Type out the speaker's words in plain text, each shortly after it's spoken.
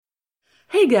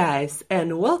Hey guys,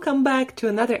 and welcome back to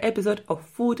another episode of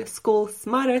Food School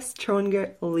Smarter,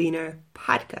 Stronger, Leaner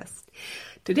podcast.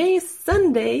 Today is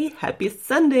Sunday. Happy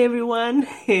Sunday, everyone.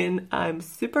 And I'm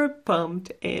super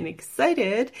pumped and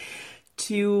excited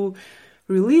to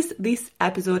release this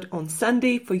episode on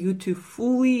Sunday for you to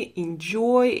fully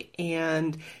enjoy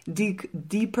and dig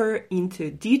deeper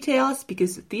into details,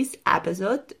 because this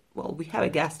episode, we have a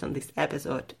guest on this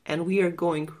episode and we are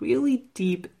going really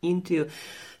deep into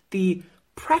the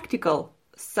practical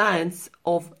science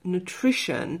of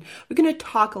nutrition. We're going to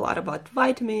talk a lot about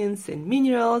vitamins and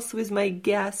minerals with my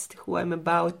guest, who I'm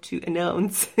about to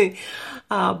announce.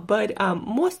 But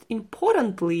most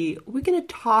importantly, we're going to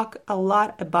talk a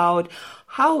lot about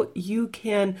how you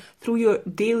can, through your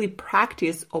daily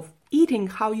practice of eating,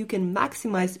 how you can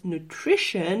maximize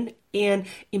nutrition and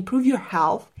improve your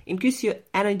health, increase your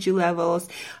energy levels,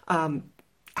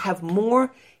 have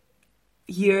more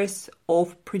years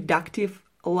of productive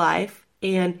life,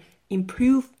 and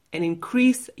improve and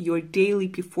increase your daily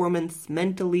performance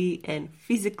mentally and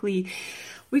physically.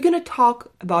 We're going to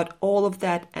talk about all of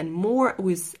that and more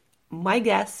with my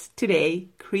guest today,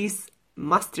 Chris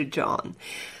Masterjohn.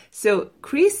 So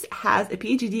Chris has a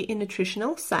PhD in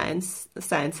nutritional sciences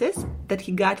that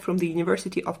he got from the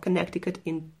University of Connecticut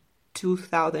in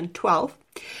 2012.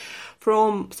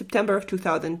 From September of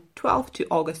 2012 to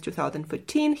August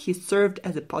 2014, he served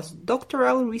as a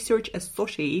postdoctoral research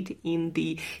associate in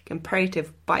the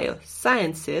Comparative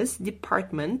Biosciences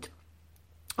Department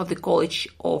of the College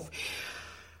of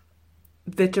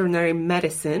Veterinary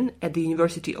Medicine at the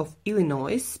University of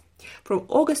Illinois. From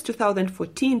August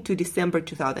 2014 to December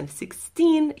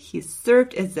 2016, he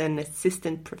served as an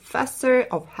assistant professor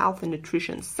of health and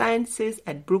nutrition sciences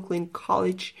at Brooklyn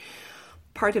College,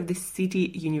 part of the City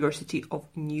University of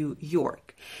New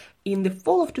York. In the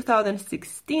fall of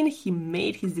 2016, he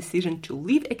made his decision to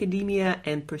leave academia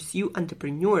and pursue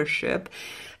entrepreneurship,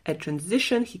 a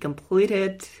transition he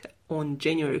completed on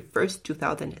January 1st,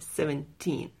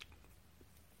 2017.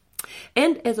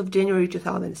 And as of January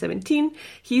 2017,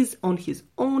 he's on his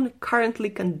own, currently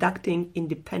conducting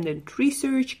independent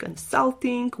research,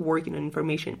 consulting, working on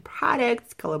information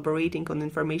products, collaborating on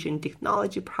information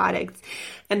technology products,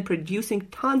 and producing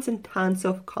tons and tons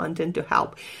of content to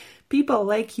help people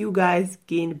like you guys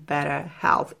gain better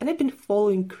health. And I've been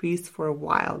following Chris for a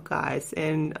while, guys.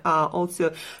 And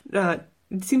also,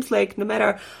 it seems like no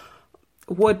matter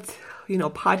what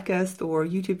podcast or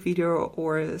YouTube video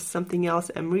or something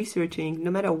else I'm researching, no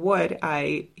matter what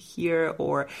I hear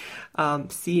or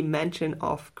see mention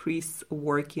of Chris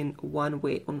work in one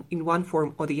way, in one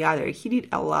form or the other. He did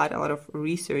a lot of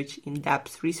research,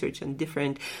 in-depth research on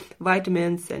different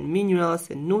vitamins and minerals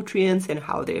and nutrients and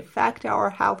how they affect our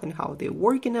health and how they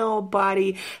work in our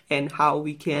body and how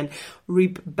we can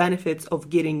reap benefits of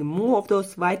getting more of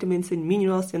those vitamins and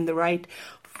minerals in the right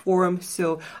form.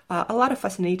 So a lot of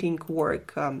fascinating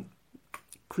work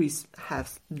Chris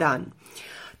has done.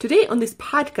 Today on this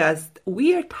podcast,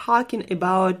 we are talking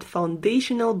about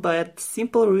foundational but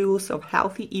simple rules of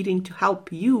healthy eating to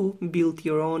help you build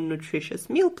your own nutritious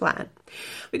meal plan.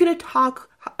 We're going to talk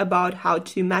about how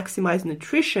to maximize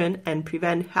nutrition and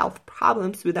prevent health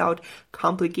problems without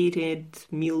complicated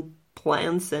meal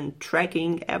plans and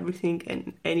tracking everything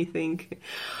and anything.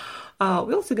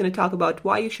 We're also going to talk about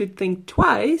why you should think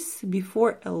twice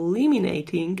before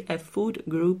eliminating a food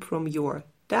group from your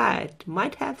diet.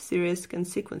 Might have serious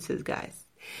consequences, guys.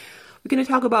 We're going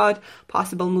to talk about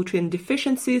possible nutrient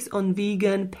deficiencies on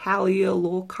vegan, paleo,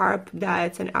 low-carb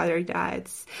diets and other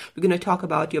diets. We're going to talk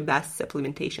about your best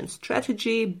supplementation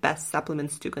strategy, best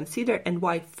supplements to consider, and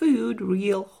why food,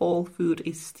 real whole food,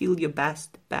 is still your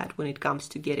best bet when it comes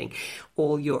to getting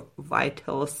all your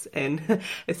vitals and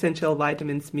essential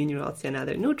vitamins, minerals, and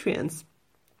other nutrients.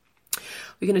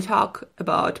 We're going to talk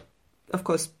about, of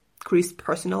course, Chris'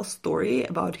 personal story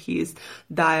about his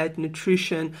diet,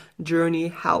 nutrition journey,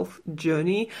 health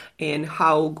journey, and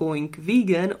how going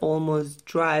vegan almost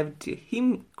drove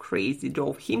him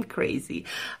crazy.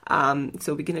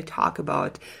 So we're going to talk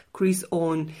about Chris'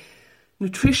 own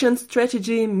nutrition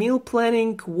strategy, meal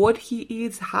planning, what he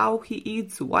eats, how he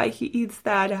eats, why he eats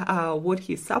that, what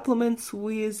he supplements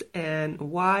with and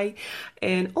why.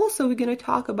 And also we're going to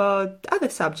talk about other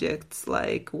subjects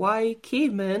like why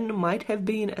cavemen might have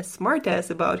been as smart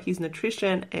as about his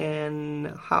nutrition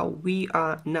and how we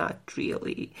are not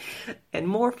really. And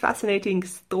more fascinating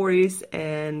stories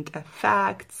and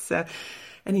facts and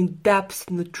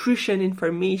in-depth nutrition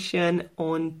information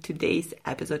on today's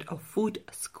episode of Food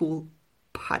School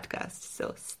podcast.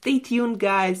 So stay tuned,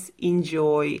 guys,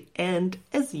 enjoy, and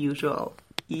as usual,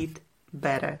 eat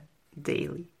better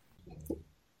daily.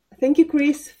 Thank you,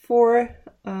 Chris, for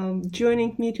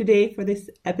joining me today for this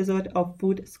episode of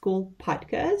Food School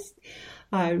Podcast.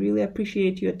 I really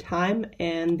appreciate your time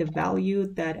and the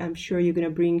value that I'm sure you're going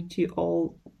to bring to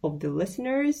all of the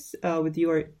listeners with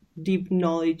your deep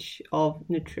knowledge of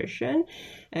nutrition.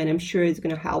 And I'm sure it's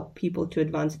going to help people to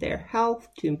advance their health,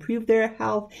 to improve their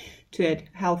health, to add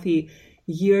healthy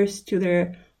years to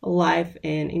their life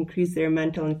and increase their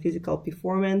mental and physical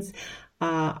performance.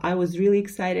 I was really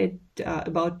excited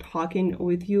about talking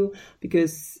with you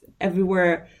because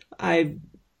everywhere I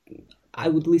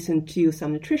would listen to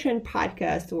some nutrition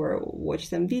podcast or watch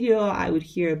some video, I would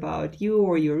hear about you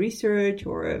or your research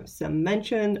or some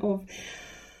mention of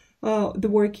the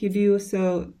work you do.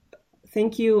 So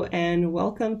thank you and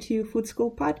welcome to Food School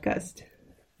Podcast.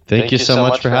 Thank you so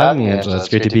much for having me, Angela. It's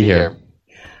great to be here.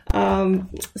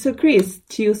 So Chris,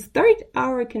 to start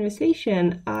our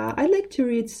conversation, I'd like to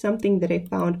read something that I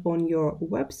found on your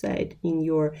website in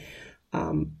your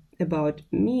About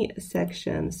Me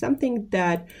section, something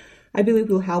that I believe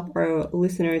will help our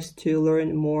listeners to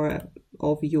learn more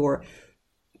of your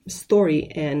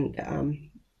story and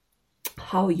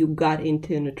how you got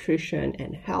into nutrition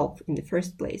and health in the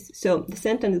first place. So the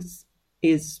sentence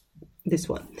is this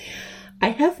one. I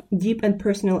have deep and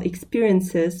personal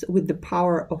experiences with the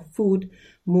power of food,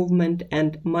 movement,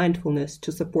 and mindfulness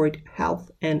to support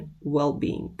health and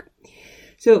well-being.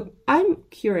 So I'm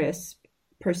curious,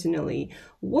 personally,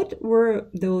 what were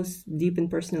those deep and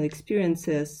personal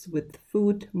experiences with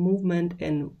food, movement,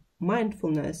 and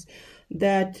mindfulness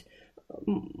that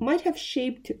might have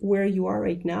shaped where you are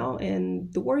right now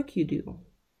and the work you do?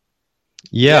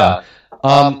 Yeah.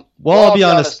 Well, I'll be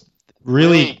honest.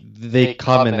 Really, they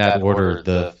come in that order.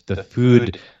 The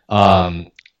food,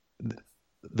 the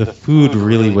food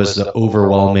really was the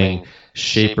overwhelming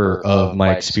shaper of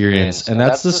my experience, and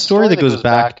that's the story that goes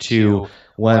back to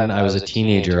when I was a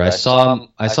teenager. I saw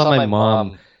my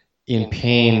mom in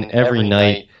pain every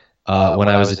night when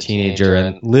I was a teenager,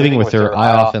 and living with her,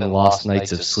 I often lost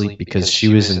nights of sleep because she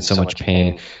was in so much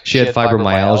pain. She had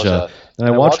fibromyalgia, and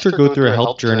I watched her go through a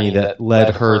health journey that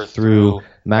led her through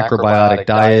macrobiotic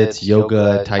diets,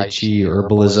 yoga, tai chi,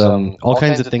 herbalism, all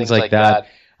kinds of things like that.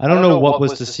 I don't know what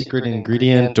was the secret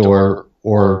ingredient or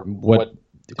what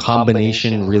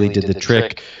combination really did the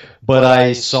trick, but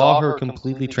I saw her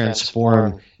completely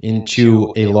transform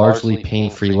into a largely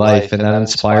pain-free life, and that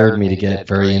inspired me to get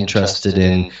very interested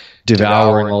in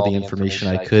devouring all the information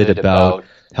I could about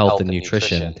health and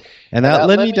nutrition. And that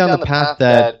led me down the path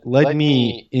that led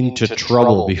me into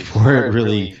trouble before it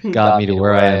really got me to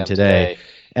where I am today.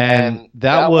 And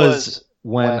that was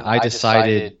when I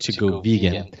decided to go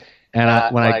vegan.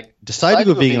 And when I decided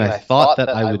to go vegan, I thought that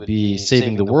I would be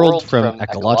saving the world from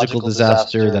ecological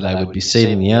disaster, that I would be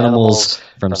saving the animals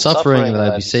from suffering, that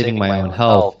I'd be saving my own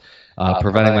health,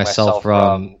 preventing myself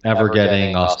from ever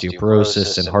getting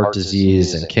osteoporosis and heart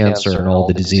disease and cancer and all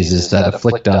the diseases that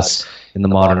afflict us in the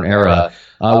modern era.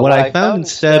 What I found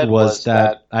instead was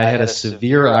that I had a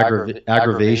severe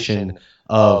aggravation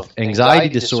of anxiety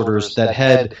disorders that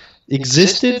had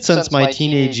existed since my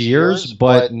teenage years,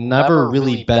 but never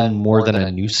really been more than a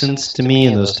nuisance to me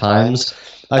in those times.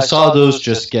 I saw those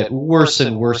just get worse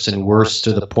and worse and worse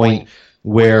to the point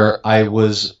where I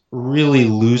was really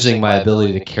losing my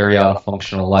ability to carry out a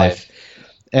functional life.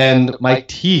 And my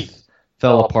teeth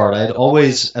fell apart. I had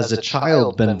always, as a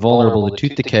child, been vulnerable to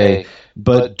tooth decay,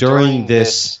 but during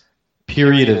this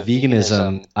period of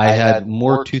veganism, I had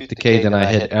more tooth decay than I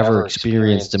had ever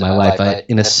experienced in my life.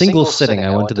 In a single sitting,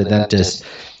 I went to the dentist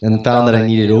and found that I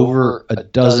needed over a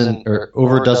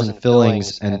dozen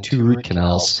fillings and 2 root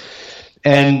canals.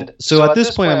 And so at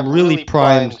this point, I'm really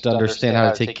primed to understand how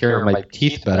to take care of my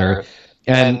teeth better.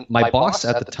 And my boss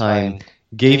at the time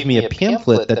gave me a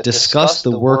pamphlet that discussed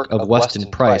the work of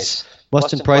Weston Price.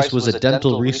 Weston Price was a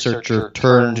dental researcher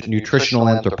turned nutritional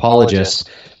anthropologist,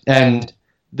 and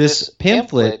this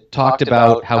pamphlet talked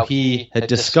about how he had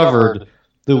discovered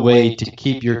the way to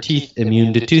keep your teeth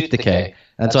immune to tooth decay.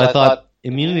 And so I thought,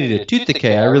 immunity to tooth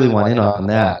decay, I really want in on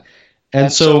that.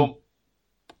 And so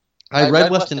I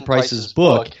read Weston Price's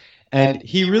book, and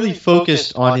he really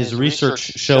focused on his research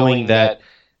showing that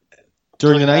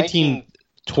during the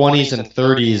 1920s and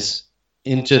 30s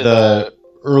into the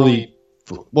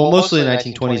mostly the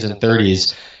 1920s and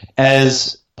 30s,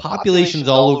 as populations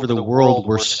all over the world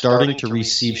were starting to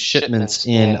receive shipments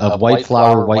in of white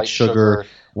flour, white sugar,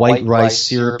 white rice,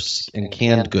 syrups, and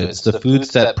canned goods, the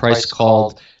foods that Price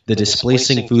called the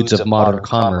displacing foods of modern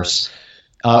commerce.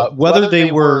 Whether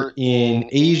they were in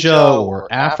Asia or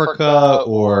Africa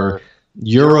or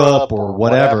Europe or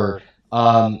whatever,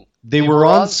 they were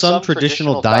on some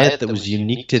traditional diet that was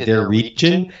unique to their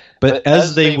region, but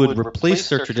as they would replace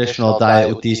their traditional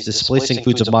diet with these displacing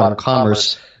foods of modern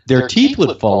commerce, their teeth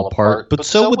would fall apart, but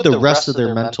so would the rest of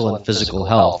their mental and physical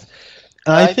health.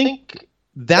 And I think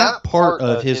that part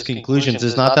of his conclusions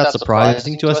is not that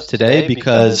surprising to us today,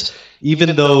 because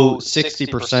even though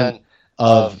 60%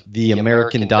 of the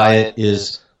American diet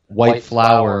is white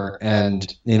flour,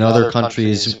 and in other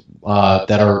countries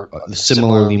that are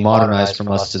similarly modernized from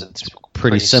us, it's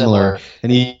pretty similar.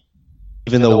 And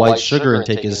even though white sugar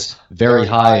intake is very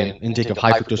high, and intake of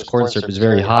high fructose corn syrup is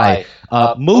very high,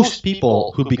 most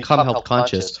people who become health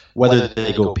conscious, whether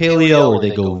they go paleo or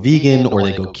they go vegan or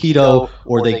they go keto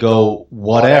or they go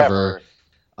whatever,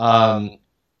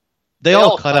 they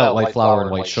all cut out white flour and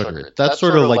white sugar. That's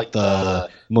sort of like the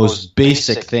most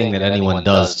basic thing that anyone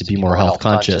does to be more health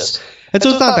conscious. And so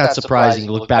it's not that surprising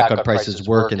to look back on Price's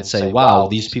work and say, wow,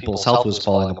 these people's health was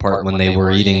falling apart when they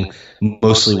were eating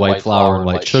mostly white flour and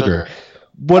white sugar.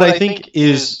 What I think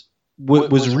is what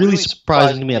was really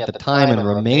surprising to me at the time and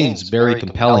remains very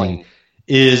compelling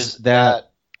is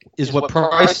what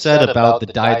Price said about the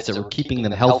diets that were keeping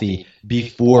them healthy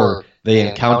before they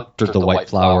encountered the white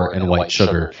flour and white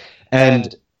sugar.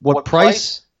 And what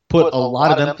Price put a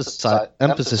lot of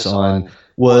emphasis on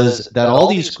was that all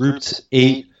these groups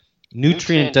ate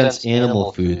nutrient-dense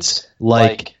animal foods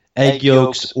like egg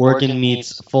yolks, organ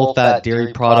meats, full-fat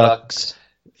dairy products,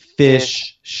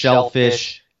 fish,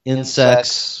 shellfish,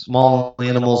 insects, small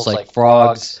animals like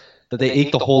frogs, that they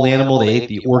ate the whole animal, they ate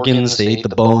the organs, they ate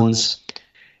the bones.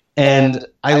 And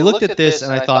I looked at this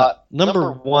and I thought,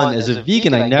 number one, as a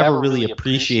vegan, I never really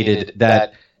appreciated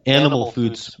that animal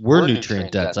foods were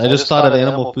nutrient dense. I just thought of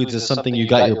animal foods as something you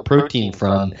got your protein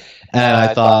from, and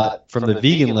I thought from the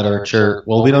vegan literature,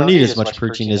 well, we don't need as much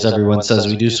protein as everyone says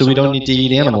we do, so we don't need to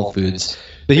eat animal foods.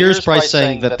 But here's Price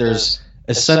saying that there's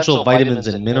essential vitamins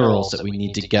and minerals that we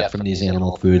need to get from these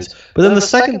animal foods. But then the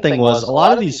second thing was, a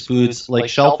lot of these foods, like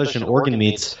shellfish and organ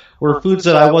meats, were foods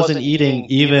that I wasn't eating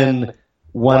even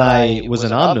when I was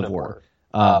an omnivore.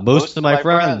 Most of my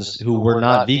friends who were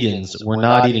not vegans were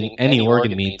not eating any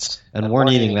organ meats and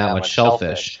weren't eating that much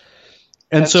shellfish.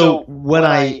 And so when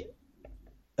I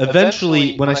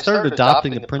started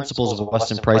adopting the principles of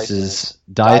Weston Price's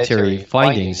dietary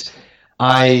findings,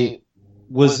 I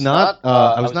was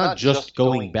not just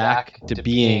going back to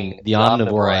being the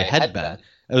omnivore I had been.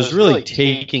 I was really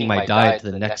taking my diet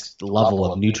to the next level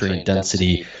of nutrient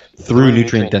density through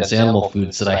nutrient-dense animal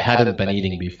foods that I hadn't been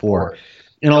eating before.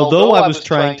 And although I was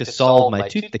trying to solve my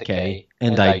tooth decay,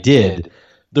 and I did,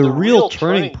 the real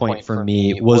turning point for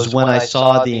me was when I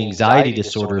saw the anxiety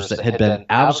disorders that had been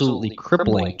absolutely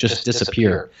crippling just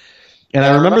disappear. And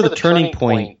I remember the turning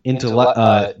point into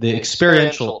the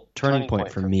experiential turning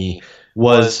point for me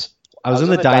was I was in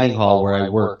the dining hall where I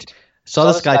worked, saw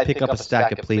this guy pick up a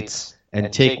stack of plates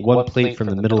and take one plate from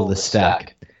the middle of the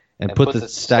stack and put the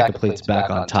stack of plates back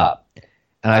on top.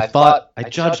 And I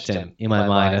judged him in my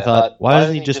mind. I thought, why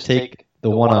doesn't he just take the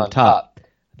one on top?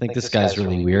 I think this guy's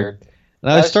really weird.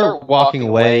 And I start walking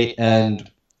away, and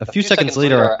a few seconds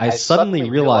later, I suddenly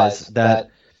realized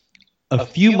that a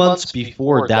few months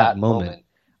before that moment,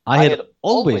 I had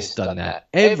always done that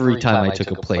every time I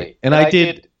took a plate. And I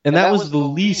did, and that was the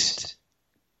least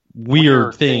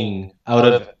weird thing out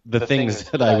of the things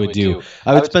that I would do.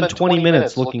 I would spend 20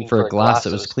 minutes looking for a glass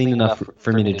that was clean enough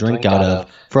for me to drink out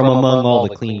of from among all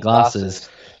the clean glasses.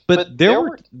 But there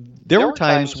were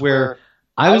times where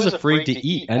I was afraid to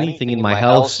eat anything in my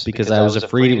house because I was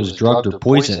afraid it was drugged or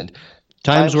poisoned.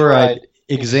 Times where I'd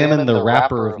examine the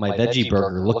wrapper of my veggie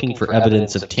burger looking for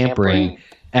evidence of tampering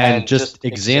and just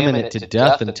examine it to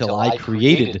death until I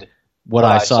created what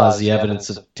I saw as the evidence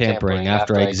of tampering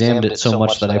after I examined it so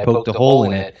much that I poked a hole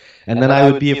in it. And then I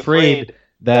would be afraid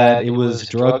that it was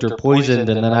drugged or poisoned,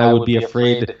 and then I would be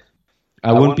afraid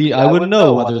I wouldn't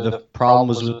know whether the problem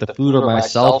was with the food or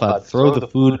myself. I'd throw the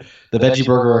veggie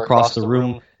burger across the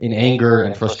room in anger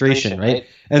and frustration, right?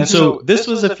 And so this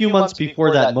was a few months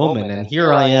before that moment, and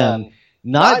here I am,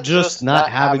 not just not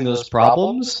having those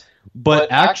problems,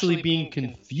 but actually being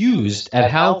confused at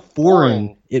how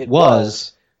foreign it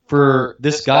was for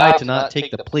this guy to not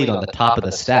take the plate on the top of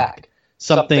the stack.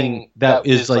 Something that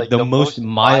is like the most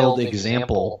mild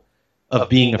example of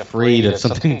being afraid of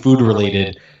something food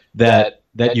related that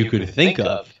you could think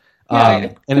of.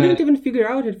 I couldn't even figure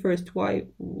out at first what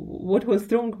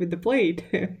was wrong with the plate.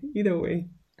 Either way.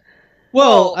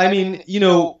 Well, I mean,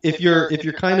 if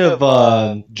you're kind of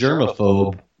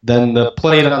germaphobe, then the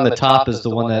plate on the top is the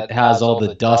one that has all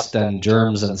the dust and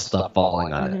germs and stuff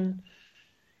falling on it.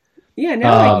 Yeah,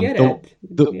 now I get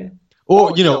it.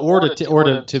 or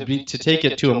to take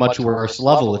it to a much worse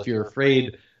level. If you're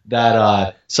afraid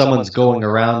that someone's going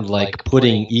around like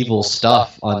putting evil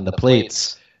stuff on the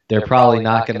plates, they're probably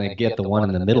not going to get the one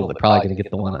in the middle. They're probably going to get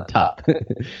the one on top.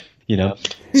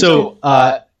 So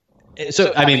that's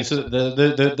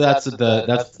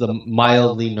the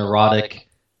mildly neurotic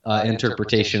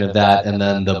interpretation of that, and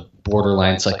then the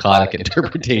borderline psychotic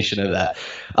interpretation of that.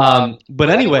 But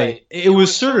anyway, it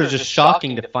was sort of just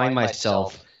shocking to find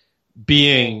myself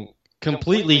being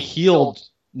completely healed,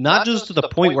 not just to the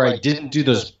point where I didn't do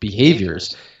those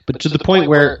behaviors, but to the point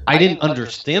where I didn't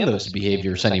understand those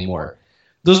behaviors anymore.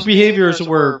 Those behaviors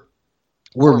were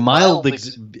mild,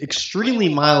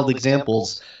 extremely mild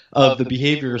examples of the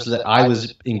behaviors that I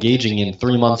was engaging in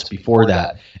 3 months before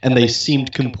that, and they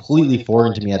seemed completely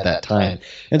foreign to me at that time.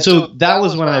 And so that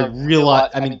was when I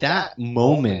realized, that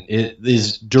moment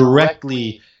is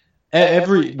directly,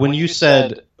 when you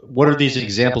said, what are these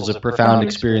examples of profound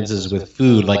experiences with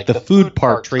food? Like the food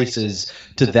part traces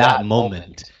to that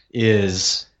moment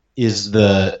is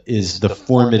the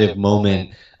formative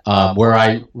moment where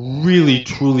I really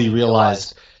truly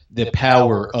realized the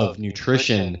power of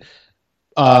nutrition.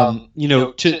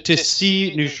 To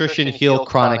see nutrition heal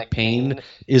chronic pain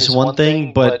is one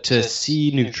thing, but to see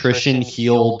nutrition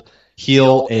heal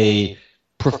a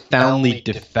profoundly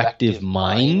defective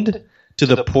mind to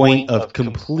the point of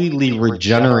completely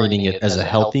regenerating it as a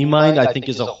healthy mind, I think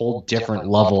is a whole different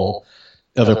level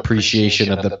of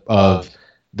appreciation of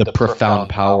the profound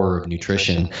power of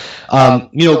nutrition.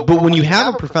 But when you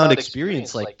have a profound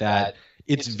experience like that,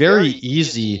 it's very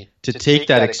easy to take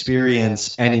that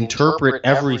experience and interpret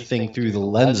everything through the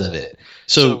lens of it.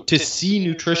 So to see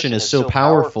nutrition as so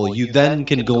powerful, you then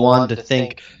can go on to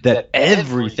think that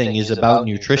everything is about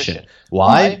nutrition.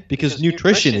 Why? Because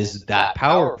nutrition is that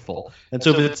powerful. And so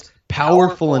if it's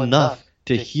powerful enough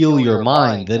to heal your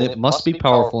mind, then it must be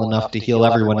powerful enough to heal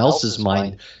everyone else's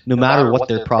mind, no matter what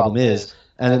their problem is.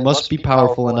 And it must be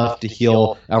powerful enough to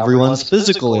heal everyone's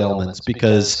physical ailments,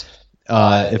 because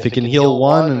if it can heal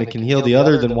one and it can heal the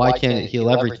other, then why can't it heal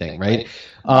everything, right?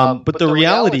 But the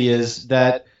reality is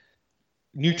that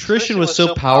nutrition was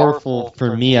so powerful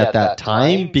for me at that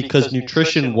time because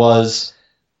nutrition was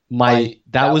my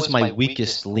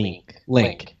weakest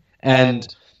link. And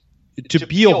to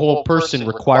be a whole person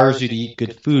requires you to eat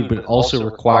good food, but it also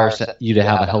requires you to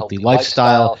have a healthy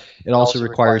lifestyle. It also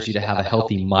requires you to have a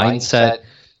healthy mindset.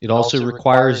 It also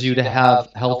requires you to have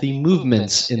healthy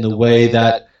movements in the way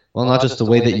that, well, not just the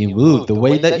way that you move, the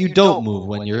way that you don't move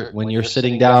when you're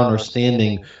sitting down or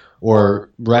standing or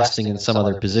resting in some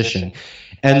other position.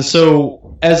 And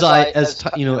so as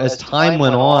time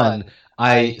went on,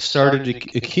 I started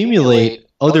to accumulate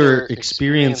other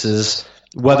experiences,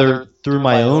 whether through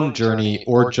my own journey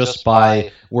or just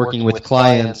by working with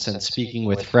clients and speaking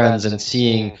with friends and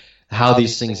seeing how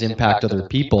these things impact other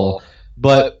people.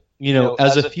 But,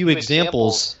 as a few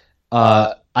examples,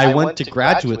 I went to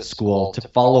graduate school to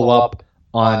follow up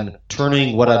on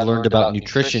turning what I'd learned about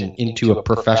nutrition into a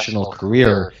professional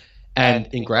career. And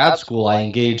in grad school, I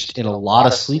engaged in a lot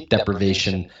of sleep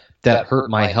deprivation that hurt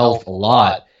my health a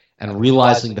lot, and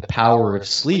realizing the power of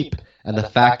sleep and the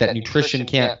fact that nutrition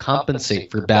can't compensate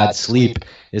for bad sleep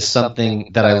is something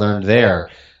that I learned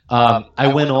there. I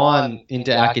went on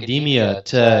into academia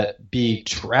to be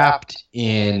trapped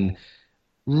in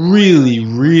really,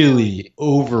 really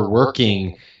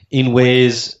overworking in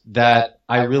ways that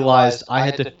I realized I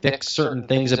had to fix certain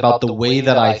things about the way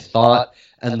that I thought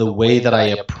and the way that I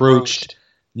approached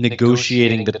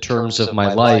negotiating the terms of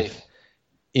my life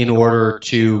in order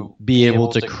to be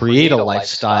able to create a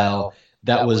lifestyle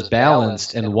that was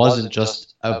balanced and wasn't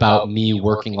just about me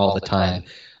working all the time.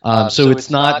 So it's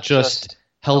not just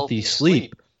healthy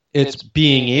sleep. It's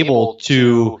being able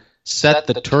to set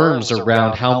the terms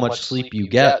around how much sleep you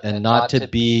get and not to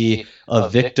be a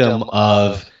victim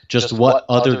of just what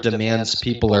other demands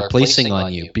people are placing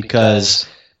on you. Because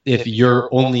if you're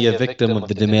only a victim of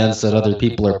the demands that other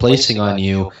people are placing on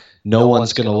you, no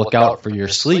one's going to look out for your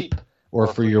sleep or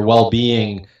for your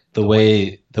well-being the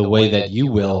way that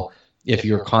you will if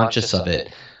you're conscious of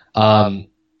it. And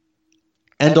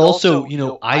also,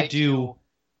 I do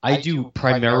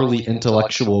primarily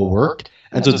intellectual work,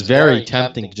 and so it's very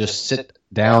tempting to just sit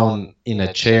down in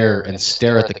a chair and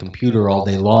stare at the computer all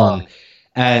day long.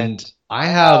 And I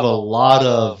have a lot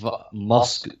of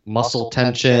muscle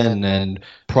tension and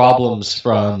problems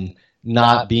from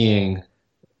not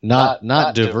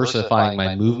diversifying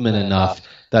my movement enough.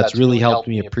 That's really helped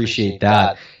me appreciate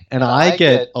that. And I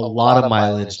get a lot of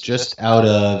mileage just out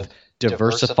of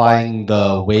diversifying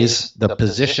the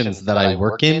positions that I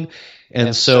work in.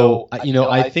 And so,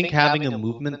 I think having a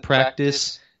movement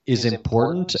practice is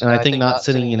important. And I think not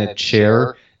sitting in a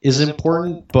chair is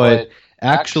important. But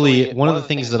actually, one of the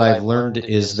things that I've learned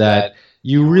is that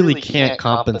you really can't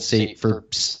compensate for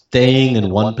staying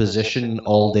in one position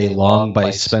all day long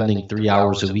by spending 3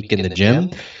 hours a week in the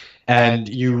gym. And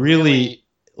you really,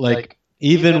 like,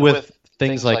 even with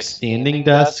things like standing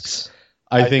desks,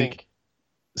 I think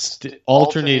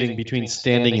alternating between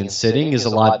standing and sitting is a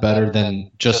lot better than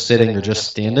just sitting or just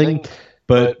standing.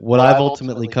 But what I've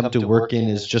ultimately come to work in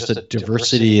is just a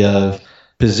diversity of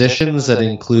positions that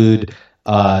include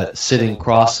sitting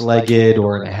cross-legged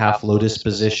or in a half lotus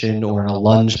position or in a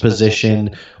lunge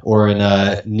position or in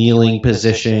a kneeling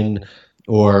position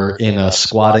or in a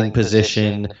squatting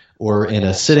position or in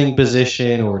a sitting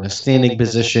position or in a standing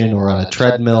position or on a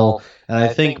treadmill. And I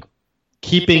think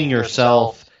keeping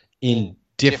yourself in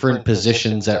different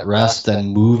positions at rest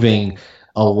and moving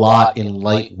a lot in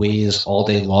light ways all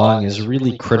day long is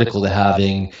really critical to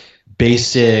having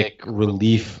basic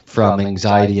relief from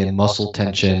anxiety and muscle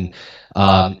tension,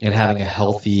 and having a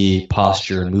healthy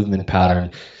posture and movement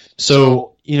pattern.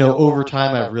 So, over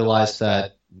time I've realized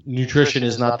that nutrition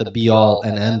is not the be all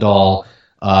and end all.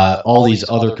 All these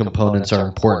other components are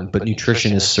important, but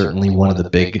nutrition is certainly one of the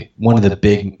big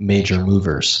major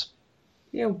movers.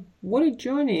 Yeah, what a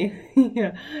journey.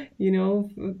 Yeah,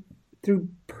 through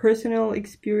personal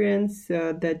experience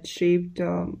that shaped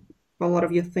a lot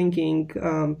of your thinking.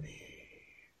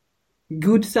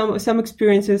 Good, some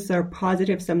experiences are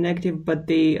positive, some negative, but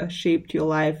they shaped your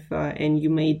life, and you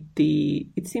made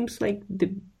it seems like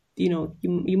you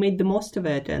made the most of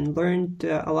it and learned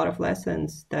a lot of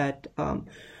lessons that are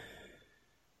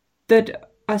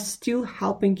still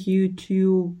helping you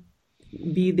to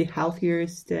be the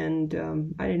healthiest and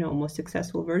most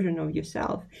successful version of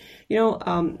yourself.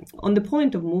 On the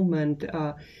point of movement,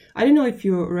 I don't know if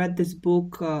you read this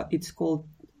book. It's called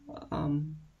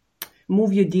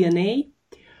Move Your DNA.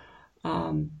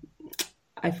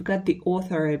 I forgot the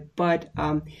author, but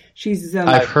she's.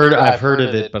 I've heard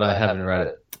of it, but I haven't read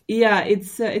it. Yeah,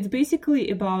 it's basically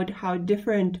about how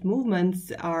different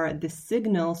movements are the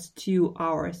signals to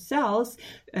our cells,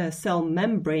 cell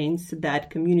membranes that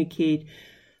communicate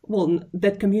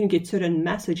certain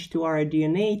message to our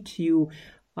DNA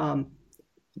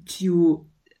to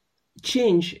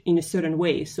change in a certain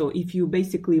way. So if you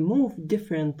basically move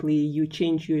differently, you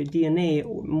change your DNA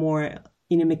more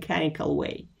in a mechanical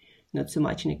way, not so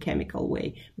much in a chemical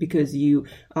way, because you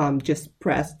just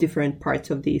press different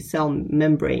parts of the cell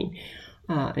membrane.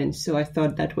 And so I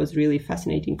thought that was really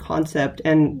fascinating concept.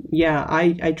 And yeah,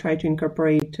 I try to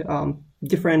incorporate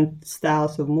different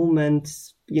styles of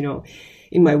movements,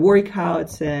 in my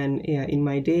workouts and in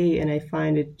my day. And I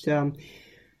find it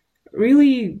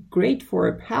really great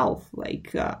for health.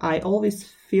 Like I always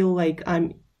feel like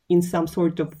I'm in some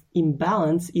sort of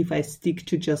imbalance if I stick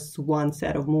to just one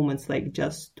set of movements, like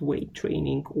just weight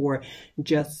training or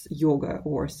just yoga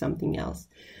or something else.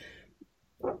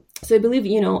 So I believe,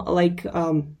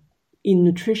 in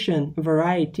nutrition,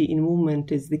 variety in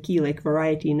movement is the key, like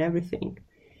variety in everything.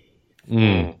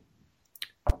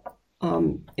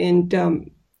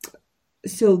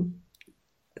 So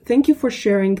thank you for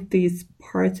sharing these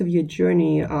parts of your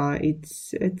journey.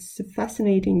 It's a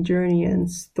fascinating journey and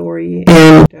story,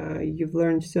 and you've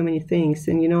learned so many things.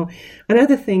 And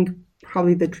another thing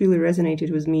probably that really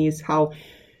resonated with me is how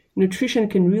nutrition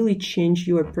can really change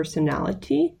your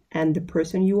personality and the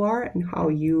person you are and how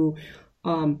you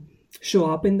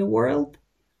show up in the world.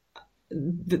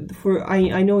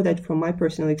 I know that from my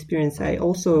personal experience, I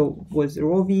also was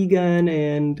raw vegan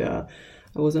and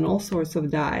I was on all sorts of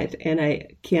diet, and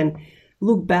I can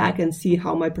look back and see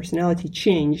how my personality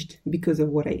changed because of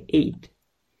what I ate.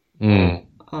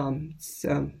 It's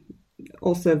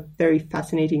also a very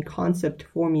fascinating concept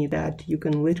for me that you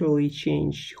can literally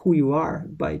change who you are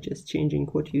by just changing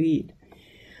what you eat.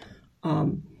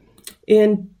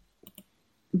 And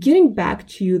getting back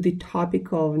to the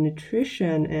topic of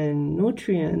nutrition and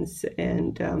nutrients,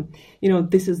 and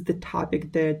this is the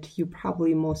topic that you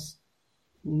probably most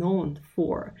known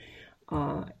for.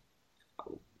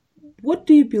 What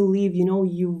do you believe?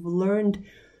 You've learned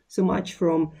so much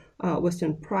from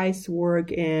Weston Price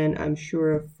work, and I'm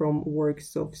sure from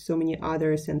works of so many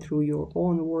others, and through your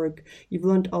own work, you've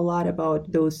learned a lot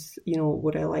about those,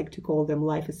 what I like to call them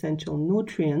life essential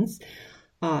nutrients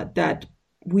that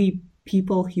we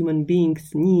people, human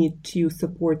beings, need to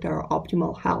support our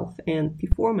optimal health and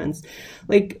performance.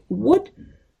 Like, what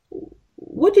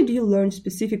did you learn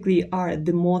specifically are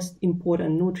the most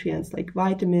important nutrients, like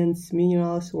vitamins,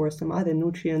 minerals, or some other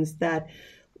nutrients that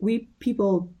we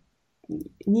people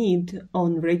need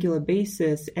on a regular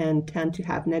basis and tend to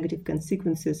have negative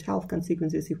consequences, health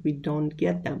consequences, if we don't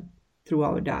get them through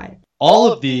our diet?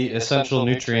 All of the essential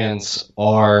nutrients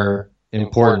are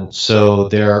important. So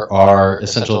there are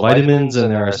essential vitamins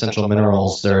and there are essential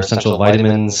minerals. There are essential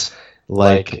vitamins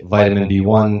like vitamin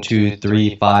B1, 2,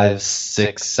 3, 5,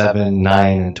 6, 7,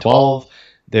 9, and 12.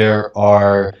 There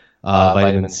are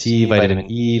vitamin C, vitamin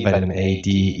E, vitamin A,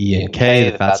 D, E, and K,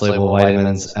 the fat-soluble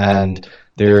vitamins, and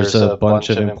there's a bunch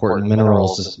of important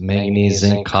minerals, manganese,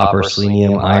 zinc, copper,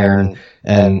 selenium, iron,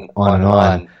 and on and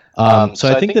on. So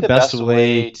I think the best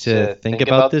way to think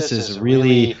about this is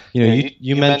really,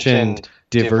 you mentioned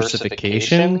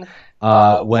diversification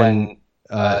when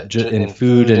in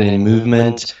food and in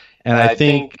movement. And I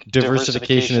think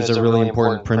diversification is a really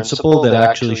important principle that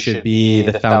actually should be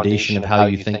the foundation of how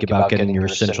you think about getting your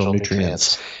essential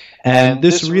nutrients. And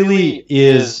this really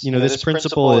is, this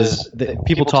principle is, that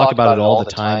people talk about it all the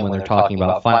time when they're talking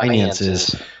about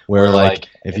finances, where like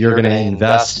if you're going to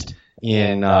invest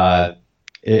in,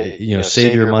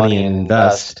 save your money and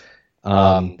invest,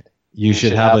 you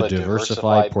should have a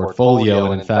diversified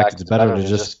portfolio. And in fact, it's better to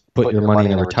just put your money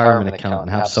in a retirement account and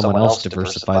have someone else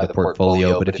diversify the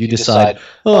portfolio. But if you decide,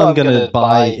 I'm going to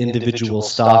buy individual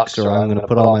stocks or I'm going to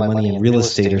put all my money in real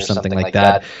estate or something like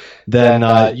that, then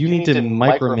you need to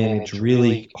micromanage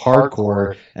really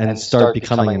hardcore and start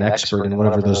becoming an expert in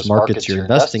whatever those markets you're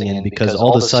investing in, because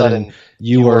all of a sudden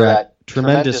you are at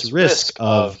tremendous risk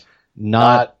of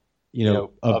not,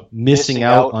 of missing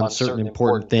out on certain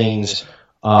important things.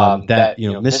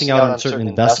 Missing out on certain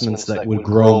investments that would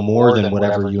grow more than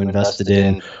whatever you invested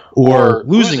in, or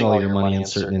losing all your money in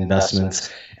certain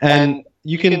investments. And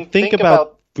you can think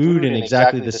about food in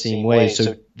exactly the same way.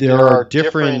 So there are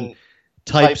different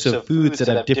types of foods that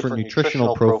have different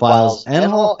nutritional profiles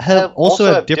and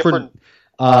also have different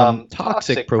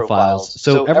toxic profiles.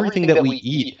 So everything that we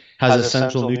eat has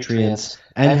essential nutrients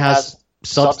and has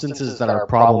substances that are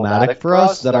problematic for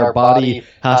us, that our body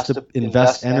has to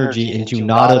invest energy into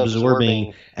not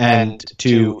absorbing, and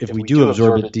to, if we do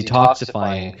absorb it,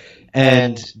 detoxifying.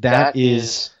 And that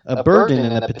is a burden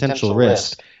and a potential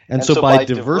risk. And so by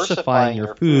diversifying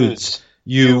your foods,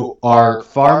 you are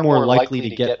far more likely to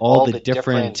get all the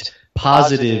different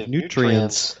positive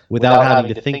nutrients without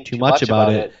having to think too much about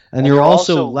it. And you're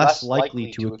also less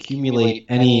likely to accumulate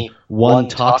any one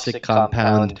toxic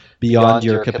compound beyond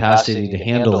your capacity to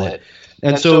handle it.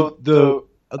 And so the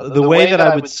way that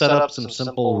I would set up some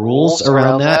simple rules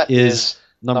around that is,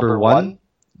 number one,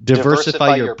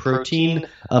 diversify your protein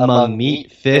among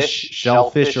meat, fish,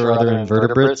 shellfish, or other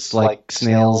invertebrates like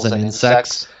snails and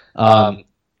insects,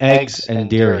 eggs, and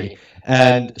dairy.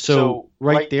 And so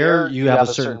right there, you have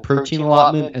a certain protein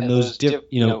allotment, and those,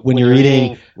 when you're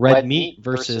eating red meat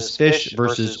versus fish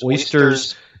versus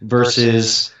oysters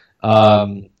versus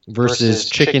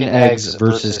chicken eggs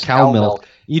versus cow milk,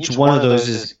 each one of those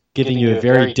is giving you a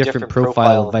very different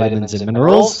profile of vitamins and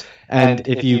minerals. And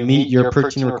if you meet your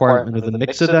protein requirement with a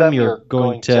mix of them, you're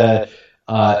going to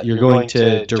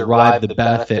derive the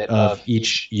benefit of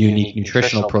each unique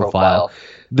nutritional profile.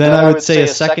 Then I would say a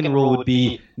second rule would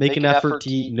be make an effort to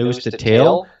eat nose to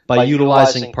tail by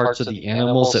utilizing parts of the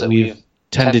animals that we've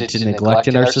tended to neglect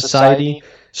in our society.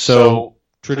 So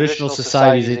traditional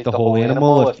societies eat the whole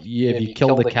animal. If you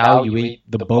kill the cow, you eat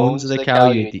the bones of the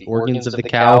cow, you eat the organs of the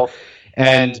cow.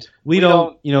 And we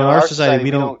don't, in our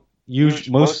society,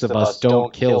 most of us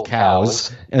don't kill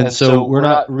cows. And so we're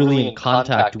not really in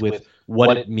contact with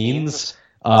what it means.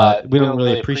 We don't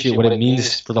really appreciate what it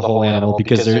means for the whole animal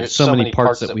because there's so many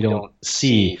parts that we don't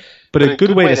see. But a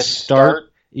good way to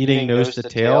start eating nose to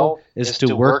tail is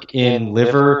to work in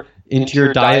liver into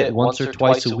your diet once or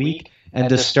twice a week, and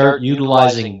to start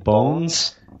utilizing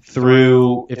bones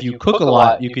through, if you cook a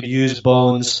lot, you could use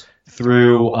bones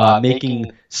through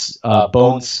making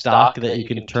bone stock that you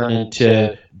can turn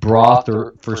into broth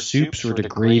or for soups or to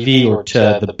gravy or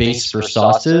to the base for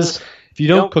sauces. If you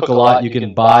don't cook a lot, you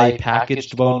can buy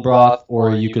packaged bone broth,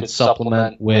 or you could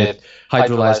supplement with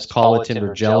hydrolyzed collagen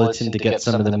or gelatin to get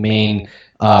some of the main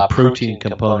protein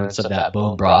components of that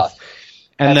bone broth.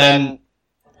 And then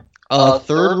a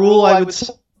third rule I would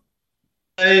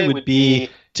say would be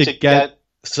to get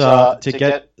some 2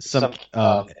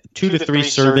 to 3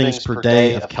 servings per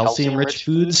day of calcium-rich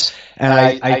foods. And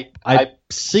I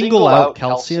single out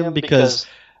calcium because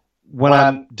when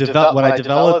I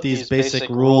developed these basic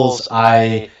rules,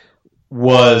 I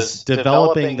was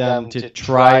developing them to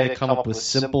try to come up with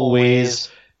simple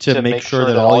ways to make sure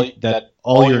that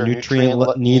all your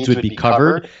nutrient needs would be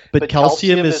covered. But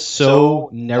calcium is so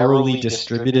narrowly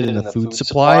distributed in the food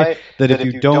supply that if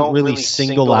you don't really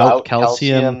single out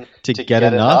calcium to get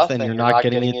enough, and you're not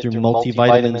getting it through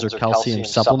multivitamins or calcium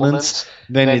supplements,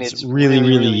 then it's really,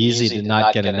 really easy to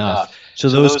not get enough. So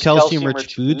those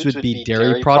calcium-rich foods would be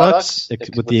dairy products,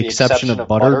 with the exception of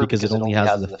butter because it only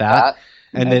has the fat,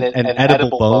 and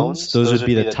edible bones. Those would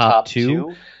be the top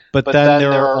two. But then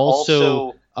there are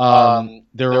also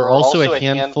a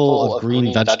handful of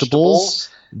green vegetables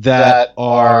that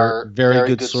are very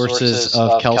good sources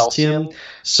of calcium.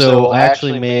 So I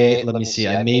actually made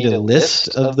a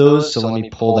list of those. So let me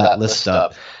pull that list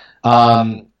up.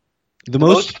 The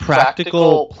most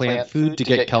practical plant food to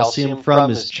get calcium from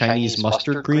is Chinese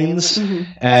mustard greens.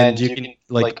 And you can,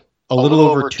 like, a little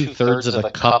over 2/3 of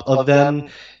a cup of them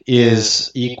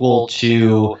is equal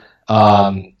to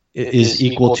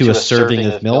a serving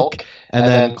of milk. And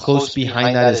then close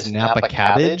behind that is Napa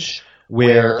cabbage,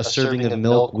 where a serving of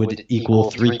milk would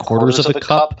equal 3/4 of a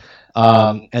cup.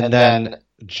 And then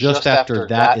just after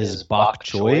that is bok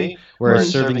choy, where a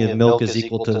serving of milk is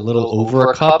equal to a little over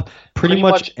a cup. Pretty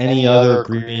much any other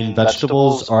green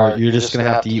vegetables you're just going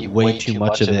to have to eat way too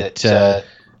much of it to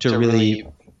really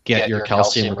get your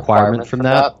calcium requirement from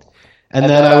that. And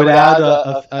then I would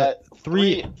add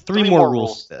three more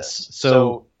rules to this.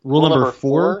 So rule number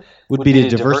 4 would be to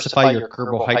diversify your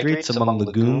carbohydrates among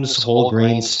legumes, whole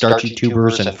grains, starchy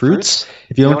tubers, and fruits.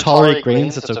 If you don't tolerate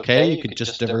grains, that's okay. You could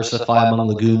just diversify among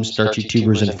legumes, starchy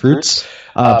tubers, and fruits.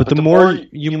 But the more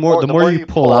you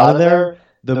pull out of there,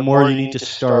 the more you need to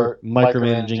start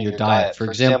micromanaging your diet. For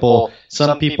example,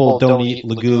 some people don't eat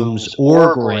legumes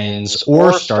or grains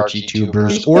or starchy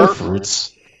tubers or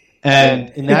fruits.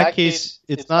 And in that case,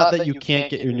 it's not that you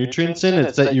can't get your nutrients in,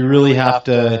 it's that you really have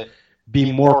to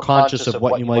be more conscious of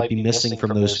what you might be missing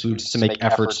from those foods to make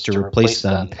efforts to replace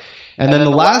them. And then the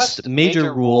last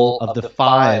major rule of the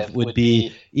 5 would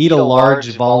be eat a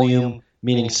large volume,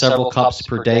 meaning several cups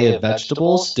per day of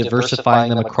vegetables, diversifying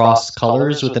them across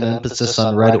colors with an emphasis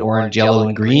on red, orange, yellow,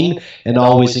 and green, and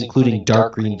always including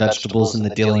dark green vegetables in the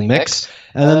daily mix.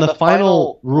 And then the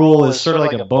final rule is sort of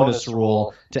like a bonus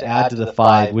rule to add to the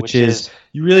 5, which is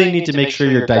you really need to make sure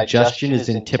your digestion is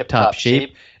in tip-top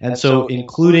shape. And so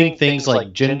including things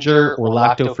like ginger or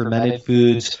lacto-fermented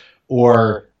foods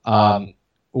or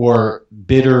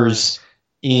bitters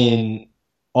in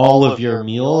all of your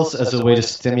meals as a way to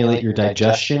stimulate your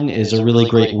digestion is a really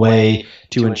great way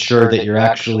to ensure that you're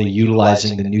actually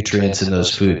utilizing the nutrients in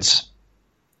those foods.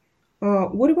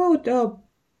 What about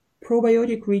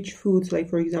probiotic-rich foods, like,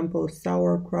 for example,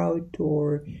 sauerkraut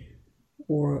or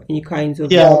any kinds of...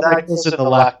 Yeah, that goes in the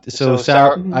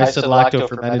I said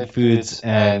lacto-fermented foods,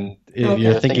 and if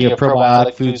you're thinking of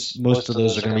probiotic foods, most of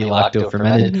those are going to be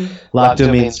lacto-fermented.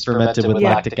 Lacto means fermented with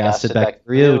lactic acid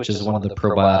bacteria, which is one of the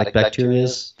probiotic bacteria.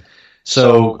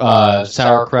 So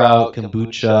sauerkraut,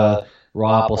 kombucha,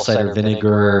 raw apple cider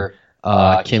vinegar,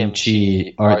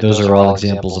 kimchi, those are all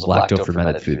examples of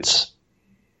lacto-fermented foods.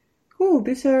 Cool.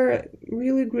 These are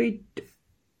really great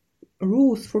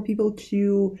rules for people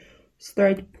to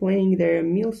start planning their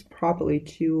meals properly,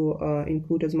 to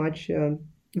include as much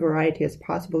variety as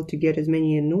possible, to get as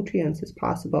many nutrients as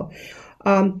possible.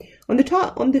 On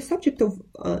the subject of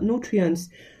nutrients,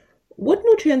 what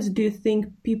nutrients do you think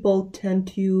people tend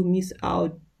to miss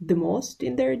out the most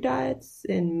in their diets,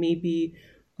 and maybe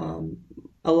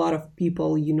a lot of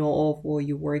people you know of or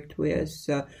you worked with,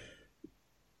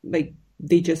 like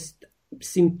they just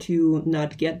seem to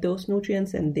not get those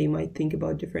nutrients, and they might think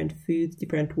about different foods,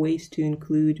 different ways to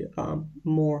include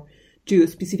more, to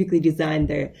specifically design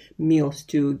their meals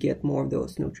to get more of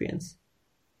those nutrients?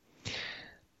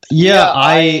 Yeah,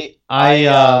 I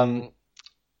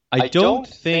don't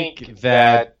think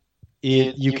that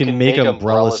you can make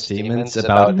umbrella statements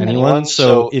about anyone.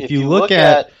 So if you look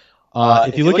at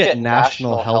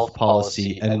national health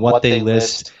policy and what they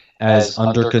list as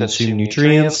under-consumed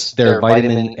nutrients, they're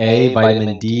vitamin A,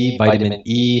 vitamin D, vitamin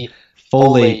E,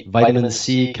 folate, vitamin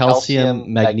C,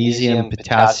 calcium, magnesium,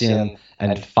 potassium,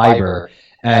 and fiber.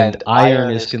 And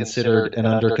iron is considered an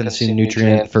under-consumed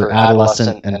nutrient for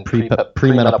adolescent and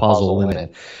premenopausal women.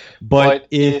 But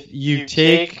if you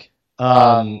take,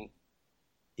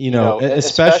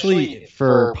 especially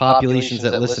for populations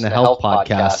that listen to health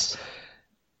podcasts,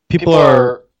 people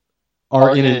are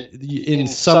in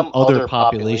some other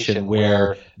population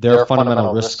where their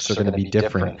fundamental risks are going to be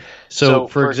different. So,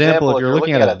 for example, if you're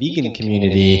looking at a vegan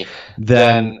community,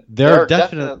 then you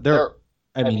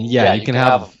can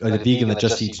have a vegan that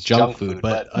just eats junk food,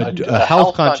 but a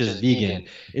health-conscious vegan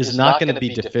is not going to be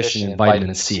deficient in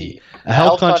vitamin C. A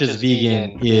health-conscious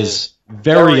vegan is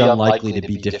very unlikely to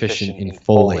be deficient in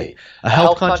folate. A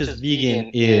health-conscious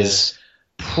vegan is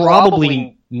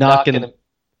probably not going to,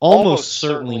 almost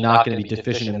certainly not going to be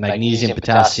deficient in magnesium,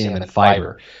 potassium, and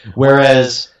fiber.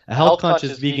 Whereas a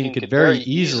health-conscious vegan could very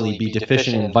easily be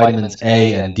deficient in vitamins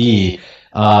A and D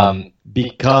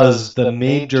because the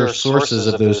major sources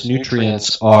of those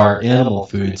nutrients are animal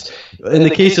foods. In the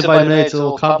case of vitamin A, it's a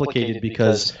little complicated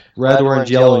because red,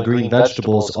 orange, yellow, and green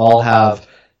vegetables all have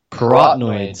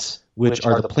carotenoids, which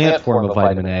are the plant form of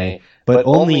vitamin A, but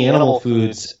only animal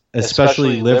foods,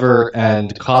 especially liver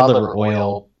and cod liver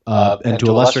oil, and to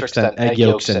a lesser extent egg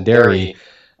yolks and dairy,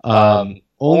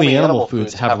 only animal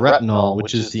foods have retinol,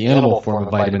 which is the animal form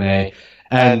of vitamin A,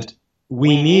 and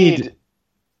we need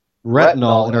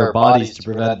retinol in our bodies to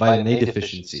prevent vitamin A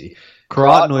deficiency.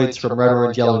 Carotenoids from red,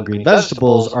 orange, yellow, and green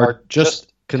vegetables are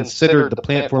just considered the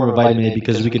plant form of vitamin A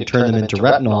because we can turn them into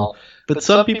retinol, but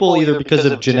some people, either because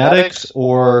of genetics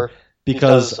or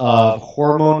because of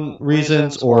hormone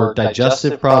reasons or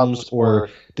digestive problems or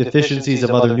deficiencies of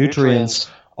other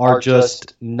nutrients, are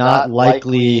just not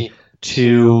likely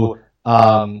to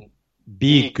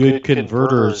be good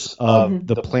converters of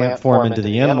the plant form into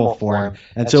the animal form.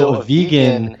 And so a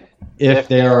vegan, if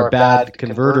they are a bad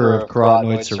converter of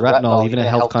carotenoids or retinol, even a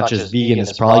health-conscious vegan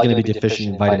is probably going to be deficient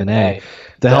in vitamin A.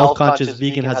 The health-conscious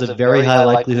vegan has a very high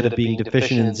likelihood of being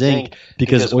deficient in zinc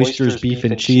because oysters, beef,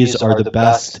 and cheese are the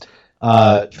best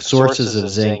sources of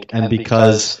zinc, and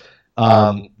because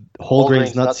whole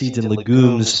grains, nuts, seeds, and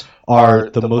legumes are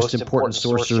the most important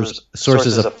sources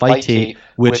of phytate,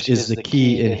 which is the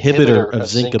key inhibitor of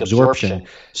zinc absorption.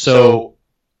 So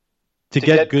to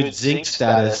get good zinc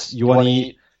status, you want to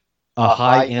eat a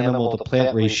high animal to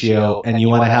plant ratio, and you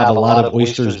want to have a lot of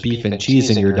oysters, beef, and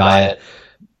cheese in your diet.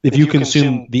 If you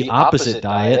consume the opposite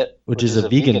diet, which is a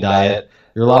vegan diet,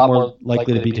 you're a lot more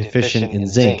likely to be deficient in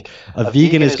zinc. A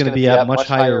vegan is going to be at much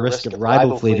higher risk of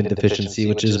riboflavin deficiency,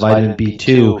 which is vitamin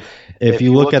B2. If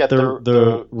you look at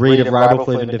the rate of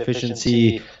riboflavin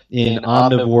deficiency in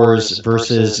omnivores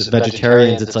versus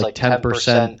vegetarians, it's like 10%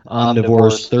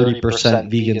 omnivores, 30%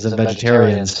 vegans and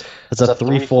vegetarians. That's a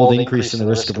threefold increase in the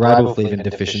risk of riboflavin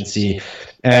deficiency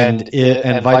and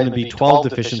vitamin B12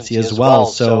 deficiency as well.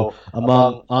 So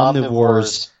among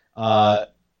omnivores,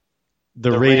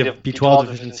 the rate of B12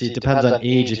 deficiency depends on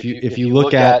age. If you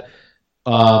look at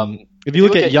young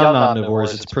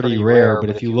omnivores, it's pretty rare. But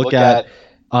if you look at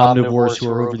omnivores who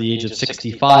are over the age of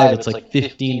 65, it's like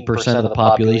 15% of the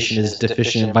population is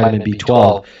deficient in vitamin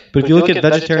B12. But if you look at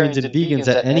vegetarians and vegans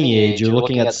at any age, you're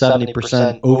looking at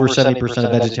 70%, over 70%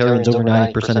 of vegetarians, over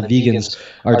 90% of vegans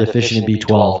are deficient in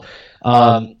B12.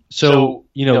 So,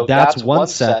 that's one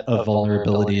set of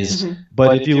vulnerabilities. Mm-hmm.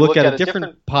 But if you look at a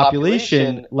different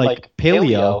population, like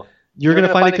paleo, you're going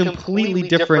to find a completely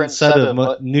different set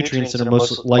of nutrients that are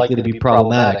most likely to be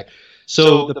problematic.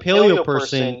 So the paleo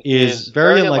person is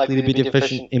very unlikely to be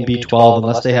deficient in B12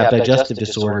 unless they have digestive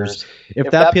disorders.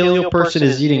 If that paleo person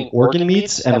is eating organ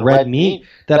meats and red meat,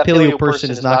 that paleo person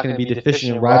is not going to be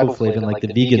deficient in riboflavin like the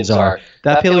vegans are.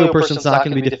 That paleo person is not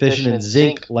going to be deficient in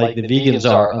zinc like the vegans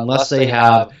are unless they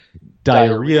have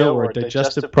diarrhea or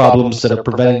digestive problems that are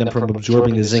preventing them from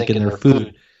absorbing the zinc in their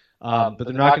food. But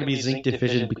they're not going to be zinc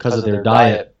deficient because of their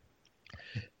diet.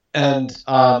 And,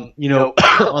 on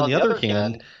the other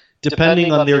hand,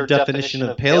 depending on their definition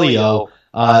of paleo,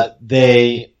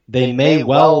 they may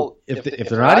well, if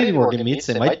they're not eating organ meats,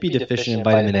 they might be deficient in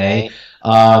vitamin A.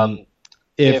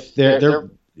 If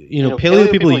they're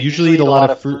paleo people usually eat a lot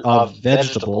of fruit of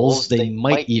vegetables. They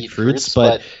might eat fruits,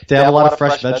 but if they have a lot of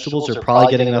fresh vegetables, they're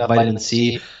probably getting enough vitamin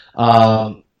C.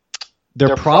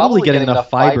 They're probably getting enough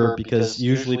fiber because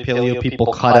usually paleo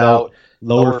people cut out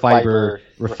lower fiber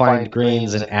refined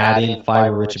grains and add in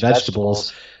fiber-rich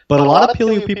vegetables. But a lot of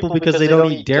paleo people, because they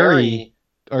don't eat dairy,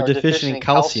 are deficient in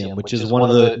calcium, which is one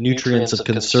of the nutrients of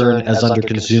concern as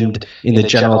underconsumed in the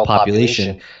general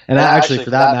population. And actually, for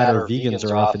that matter, vegans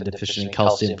are often deficient in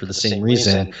calcium for the same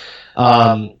reason.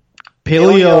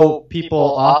 Paleo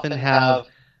people often have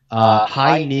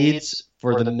high needs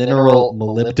for the mineral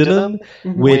molybdenum,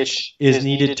 which is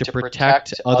needed to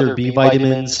protect other B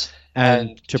vitamins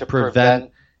and to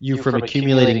prevent you from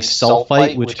accumulating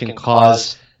sulfite, which can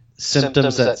cause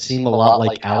symptoms that seem a lot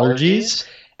like allergies.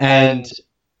 And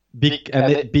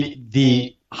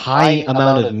the high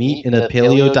amount of meat in a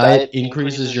paleo diet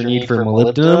increases your need for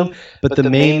molybdenum, but the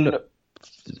main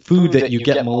food that you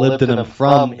get molybdenum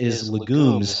from is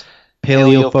legumes.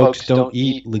 Paleo folks don't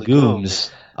eat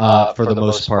legumes for the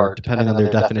most part, depending on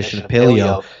their definition of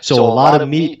paleo. So a lot of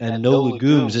meat and no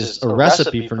legumes is a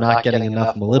recipe for not getting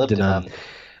enough molybdenum.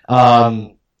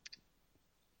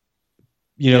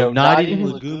 not eating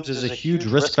legumes is a huge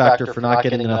risk factor for not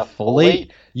getting enough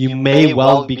folate. You may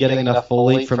well be getting enough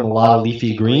folate from a lot of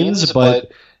leafy greens,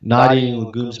 but not eating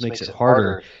legumes makes it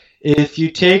harder. If you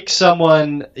take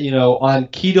someone, on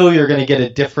keto, you're going to get a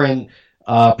different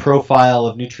profile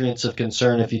of nutrients of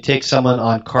concern. If you take someone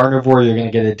on carnivore, you're going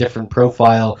to get a different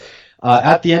profile.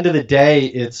 At the end of the day,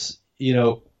 it's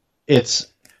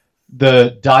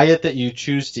the diet that you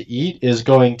choose to eat is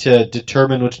going to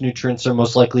determine which nutrients are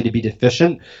most likely to be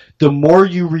deficient. The more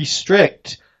you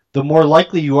restrict, the more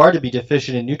likely you are to be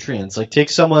deficient in nutrients. Like take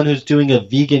someone who's doing a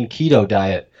vegan keto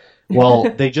diet.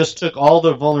 Well, they just took all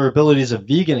the vulnerabilities of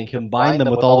vegan and combined them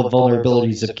with all the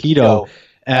vulnerabilities of keto,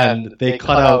 and they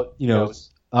cut out,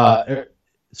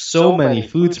 so many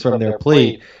foods from their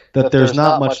plate that there's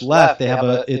not much left. They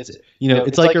have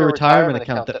it's like a retirement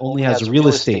account that only has real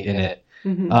estate in it.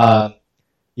 Mm-hmm.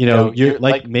 You're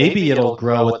like, maybe it'll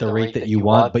grow at the rate that you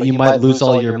want, but you might lose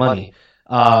all your money.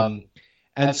 And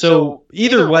so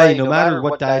either way, no matter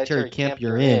what dietary camp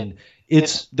you're in,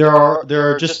 there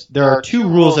are two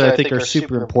rules that I think are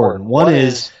super important. One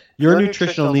is your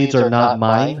nutritional needs are not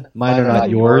mine. Mine are not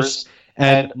yours.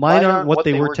 And mine aren't what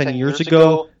they were 10 years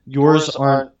ago. Yours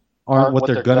aren't what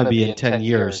they're going to be in 10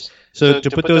 years. So to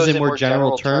put those in more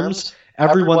general terms,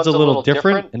 everyone's a little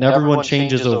different and everyone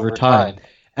changes over time.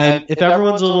 And if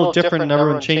everyone's a little different and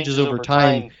everyone changes over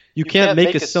time, you can't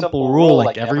make a simple rule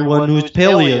like everyone who's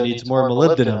paleo needs more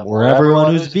molybdenum or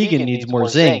everyone who's vegan needs more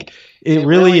zinc. It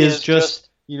really is just,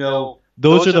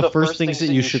 those are the first things that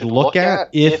you should look at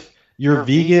if you're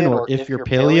vegan or if you're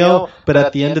paleo. But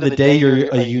at the end of the day,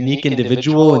 you're a unique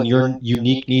individual and your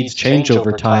unique needs change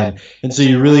over time. And so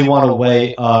you really want to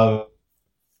weigh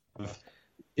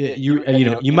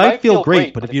you might feel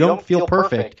great, but if you don't feel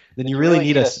perfect, then you really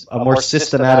need a more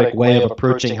systematic way of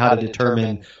approaching how to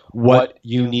determine what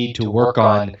you need to work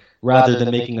on rather than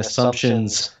making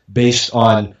assumptions based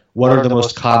on what are the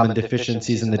most common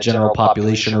deficiencies in the general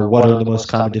population or what are the most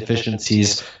common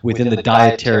deficiencies within the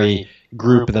dietary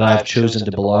group that I've chosen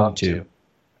to belong to.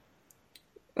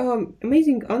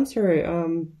 Amazing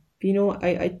answer.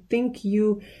 I think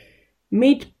you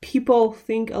made people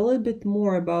think a little bit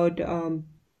more about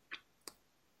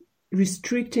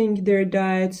restricting their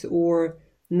diets or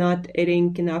not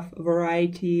adding enough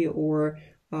variety or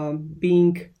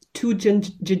being too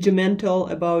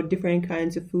judgmental about different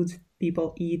kinds of foods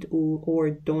people eat or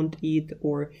don't eat,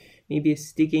 or maybe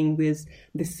sticking with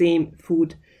the same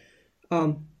food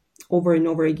over and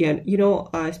over again.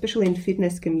 Especially in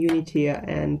fitness community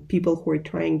and people who are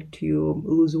trying to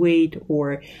lose weight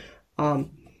or but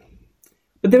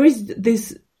there is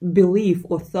this belief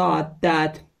or thought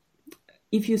that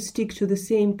if you stick to the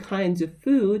same kinds of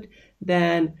food,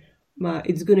 then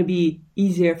it's going to be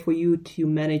easier for you to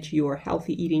manage your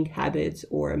healthy eating habits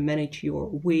or manage your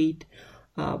weight.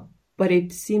 But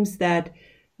it seems that,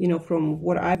 from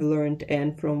what I've learned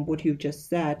and from what you've just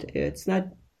said, it's not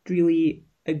really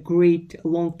a great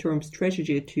long-term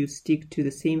strategy to stick to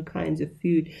the same kinds of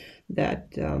food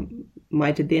that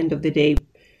might, at the end of the day,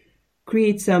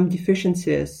 create some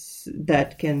deficiencies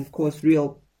that can cause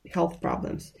real health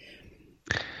problems.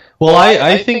 Well,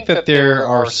 I think that there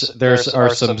are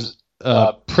some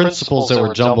principles that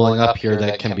we're jumbling up here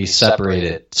that can be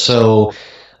separated. So,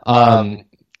 one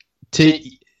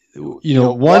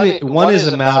is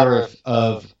a matter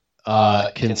of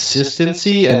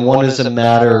consistency, and one is a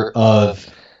matter of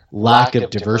lack of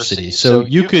diversity. So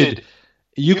you could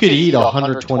eat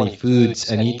 120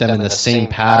 foods and eat them in the same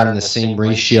pattern, the same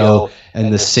ratio,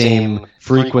 and the same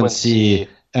frequency.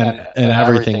 And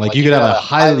everything. Like you could have a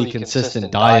highly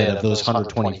consistent diet of those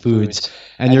 120 foods,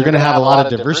 and you're going to have a lot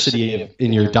of diversity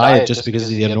in your diet just because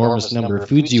of the enormous number of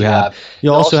foods you have.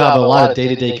 You also have a lot of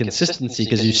day-to-day consistency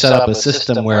because you set up a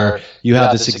system where you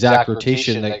have this exact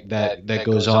rotation that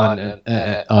goes on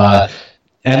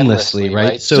endlessly,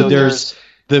 right? So there's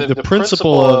the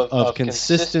principle of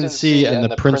consistency and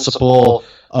the principle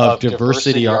of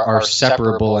diversity are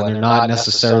separable, and they're not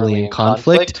necessarily in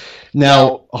conflict.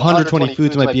 Now, 120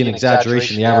 foods might be an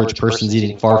exaggeration. The average person's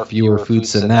eating far fewer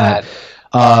foods than that.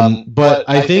 But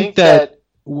I think that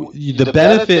the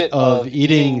benefit of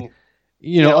eating,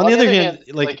 on the other hand,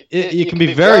 like it can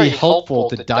be very helpful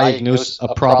to diagnose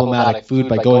a problematic food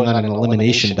by going on an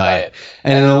elimination diet.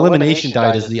 And an elimination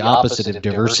diet is the opposite of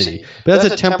diversity. But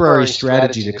that's a temporary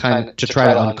strategy to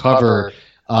try to uncover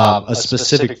a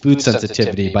specific food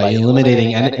sensitivity by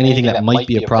eliminating anything that might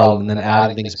be a problem and then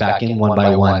adding things back in one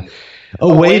by one.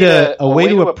 A way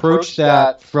to approach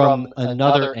that from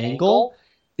another angle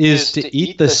is to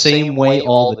eat the same way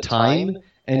all the time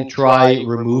and try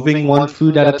removing one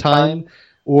food at a time,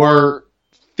 or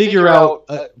figure out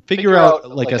figure out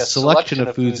like a selection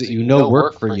of foods that you know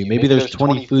work for you. Maybe there's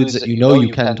 20 foods that you know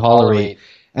you can tolerate,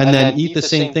 and then eat the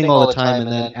same thing all the time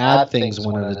and then add things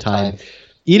one at a time.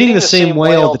 Eating the same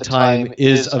way all the time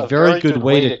is a very good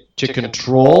way to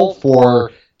control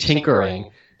for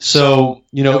tinkering. So,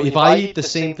 if I eat the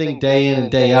same thing day in and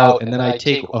day out, and then I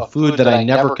take a food that I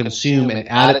never consume and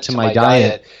add it to my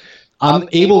diet, I'm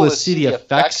able to see the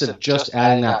effects of just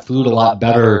adding that food a lot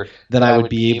better than I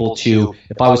would be able to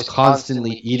if I was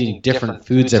constantly eating different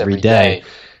foods every day.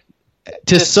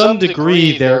 To some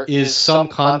degree, there is some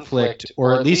conflict,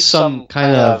 or at least some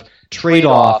kind of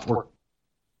trade-off or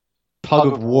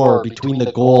tug of war between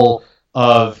the goal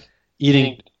of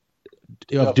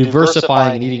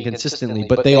diversifying and eating consistently,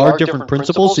 but they are different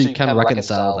principles, so you can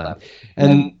reconcile them.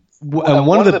 And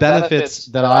one of the benefits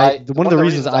one of the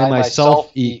reasons I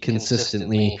myself eat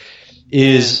consistently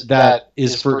is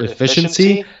for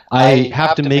efficiency. I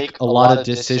have to make a lot of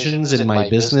decisions in my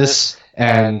business,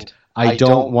 and I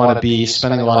don't want to be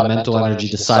spending a lot of mental energy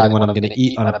deciding what I'm going to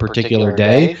eat on a particular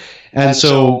day. And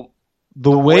so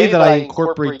the way that I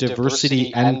incorporate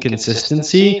diversity and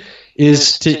consistency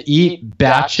is to eat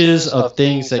batches of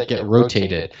things that get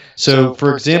rotated. So,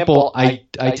 for example,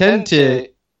 I'll tend to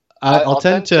I'll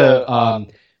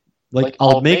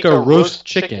make a roast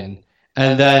chicken,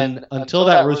 and then until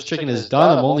that roast chicken is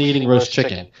done, I'm only eating roast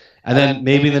chicken. And then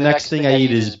maybe the next thing I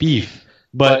eat is beef,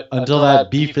 but until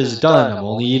that beef is done, I'm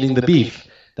only eating the beef.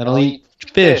 Then I'll eat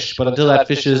fish, but until that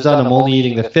fish is done, I'm only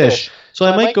eating the fish. So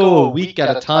I might go a week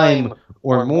at a time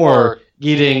or more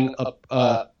eating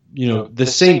the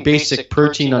same basic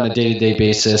protein on a day-to-day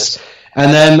basis,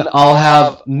 and then I'll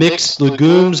have mixed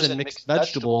legumes and mixed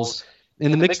vegetables.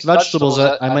 In the mixed vegetables,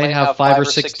 I might have 5 or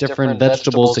 6 different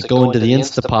vegetables that go into the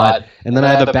Instapot, and then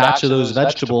I have a batch of those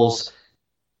vegetables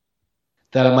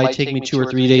that it might take me 2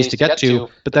 or 3 days to get to,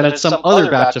 but then it's some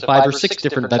other batch of 5 or 6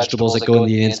 different vegetables that go in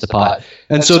the Instapot.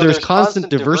 And so there's constant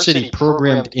diversity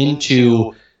programmed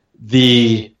into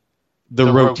the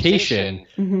rotation,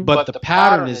 but the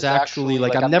pattern is actually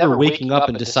like I'm never waking up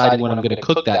and deciding what I'm going to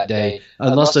cook that day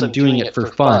unless I'm doing it for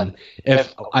fun.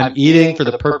 If I'm eating for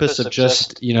the purpose of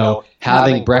just,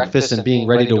 having breakfast and being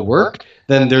ready to work,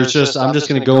 then I'm just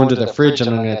going to go into the fridge and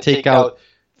I'm going to take out,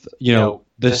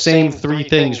 the same 3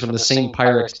 things from the same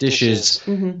Pyrex dishes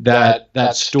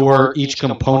that store each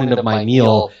component of my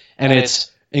meal, and it's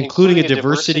including a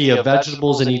diversity of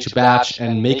vegetables in each batch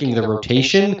and making the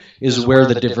rotation is where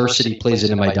the diversity plays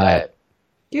into my diet.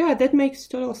 Yeah, that makes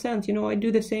total sense. I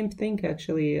do the same thing,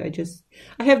 actually. I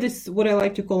have this, what I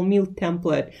like to call meal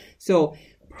template. So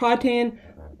protein,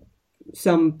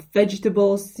 some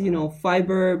vegetables,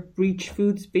 fiber, rich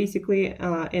foods, basically,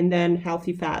 and then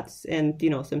healthy fats. And,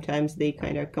 sometimes they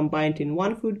kind of combined in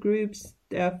one food groups,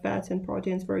 fats and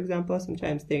proteins, for example.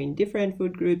 Sometimes they're in different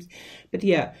food groups. But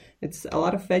yeah, it's a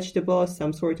lot of vegetables,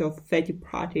 some sort of fatty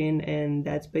protein, and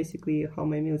that's basically how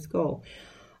my meals go.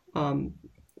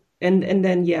 And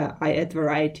then, yeah, I add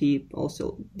variety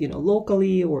also,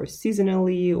 locally or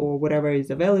seasonally or whatever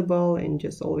is available, and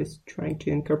just always trying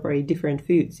to incorporate different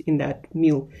foods in that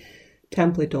meal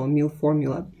template or meal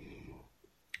formula.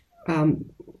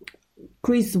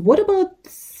 Chris, what about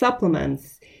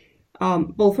supplements?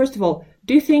 Well, first of all,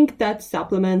 do you think that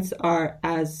supplements are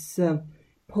as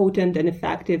potent and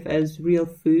effective as real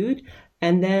food?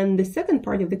 And then the second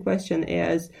part of the question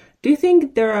is, do you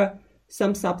think there are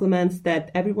some supplements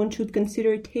that everyone should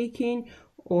consider taking,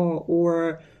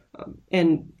 and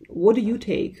what do you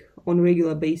take on a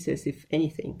regular basis, if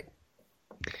anything?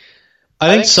 I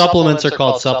think supplements are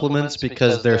called supplements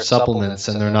because they're supplements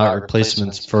and they're not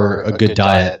replacements for a good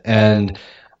diet. And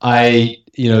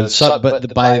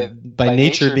but by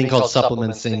nature being called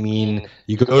supplements, they mean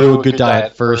you go to a good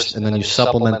diet first and then you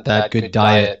supplement that good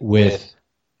diet with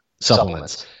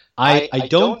supplements. I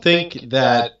don't think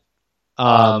that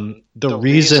the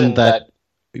reason that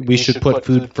we should put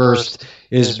food first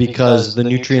is because the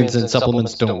nutrients in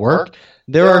supplements don't work.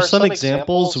 There are some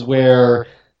examples where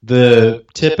the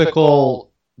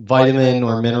typical vitamin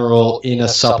or mineral in a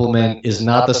supplement is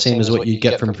not the same as what you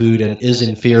get from food and is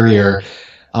inferior.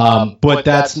 But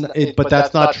that's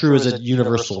not true as a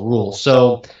universal rule.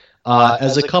 So,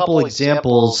 as a couple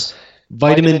examples,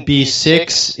 vitamin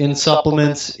B6 in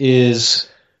supplements is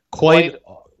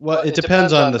it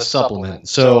depends on the supplement.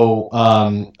 So,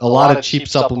 a lot of cheap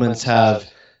supplements have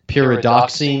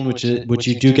pyridoxine, which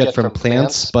you do get from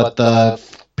plants, but the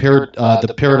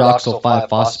pyridoxal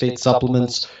 5-phosphate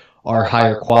supplements are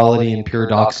higher quality, and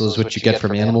pyridoxal is what you get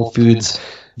from animal foods.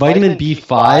 Vitamin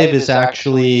B5 is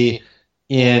actually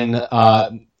in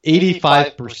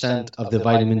 85% of the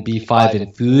vitamin B5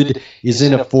 in food is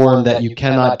in a form that you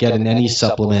cannot get in any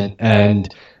supplement,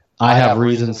 and I have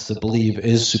reasons to believe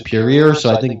is superior. So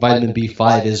I think vitamin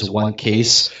B5 is one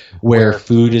case where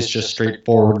food is just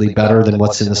straightforwardly better than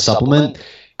what's in the supplement.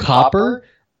 Copper,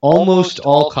 almost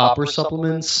all copper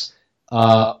supplements,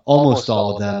 almost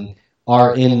all of them,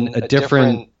 are in a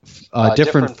different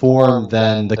form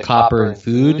than the copper in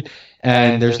food.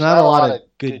 And there's not a lot of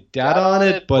good data on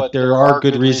it, but there are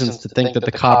good reasons to think that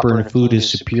the copper in food is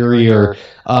superior,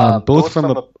 both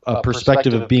from a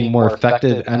perspective of being more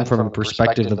effective and from a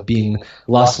perspective of being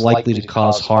less likely to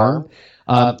cause harm.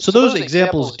 So those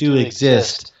examples do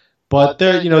exist, but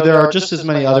there are just as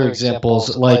many other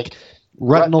examples, like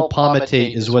retinol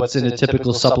palmitate is what's in a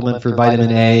typical supplement for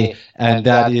vitamin A, and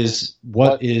that is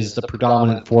what is the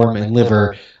predominant form in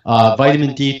liver.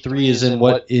 Vitamin D3 is in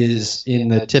what is in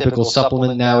the typical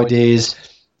supplement nowadays.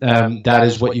 That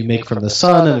is what you make from the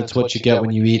sun, and it's what you get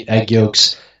when you eat egg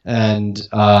yolks and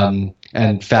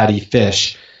fatty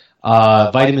fish.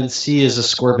 Vitamin C is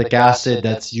ascorbic acid.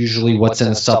 That's usually what's in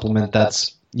a supplement.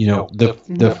 That's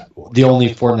the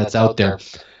only form that's out there.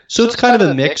 So it's kind of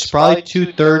a mix. Probably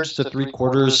 2/3 to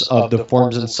 3/4 of the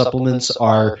forms in supplements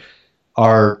are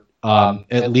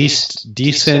at least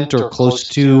decent or close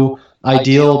to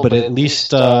ideal, but at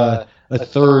least a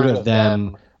third of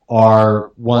them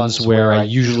are ones where I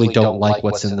usually don't like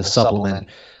what's in the supplement.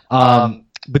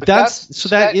 But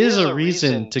that is a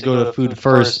reason to go to food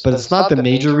first, but it's not the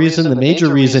major reason. The major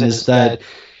reason is that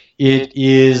it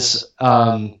is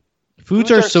foods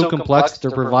are so complex.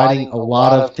 They're providing a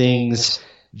lot of things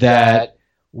that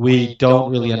we don't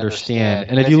really understand.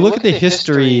 And if you look at the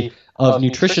history of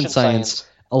nutrition science,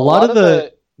 a lot of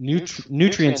the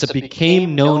nutrients that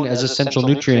became known as essential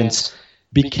nutrients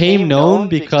became known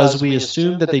because we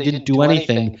assumed that they didn't do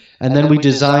anything, and then we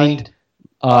designed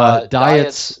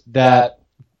diets that,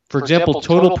 for example,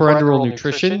 total parenteral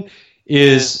nutrition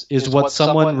is what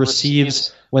someone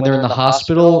receives when they're in the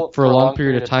hospital for a long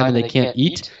period of time and they can't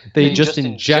eat. They just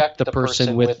inject the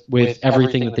person with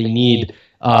everything that they need.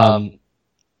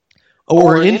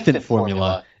 Or infant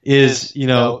formula is,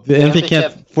 the infant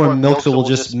can't form milk, so we'll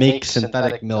just make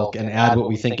synthetic milk and add what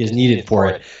we think is needed for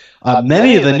it.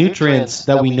 Many of the nutrients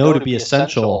that we know to be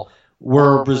essential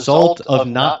were a result of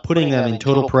not putting them in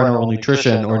total parenteral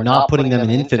nutrition or not putting them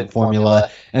in infant formula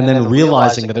and then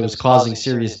realizing that it was causing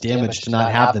serious damage to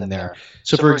not have them there.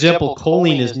 So, for example,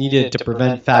 choline is needed to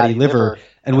prevent fatty liver,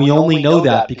 and we only know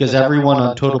that because everyone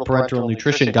on total parenteral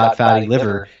nutrition got fatty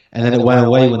liver, and then it went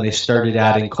away when they started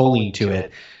adding choline to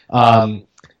it.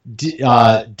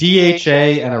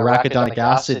 DHA and arachidonic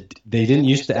acid, they didn't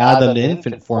used to add them to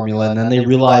infant formula, and then they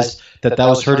realized that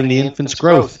was hurting the infant's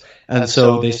growth, and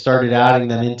so they started adding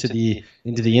them into the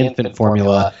infant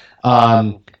formula.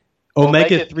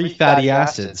 Omega-3 fatty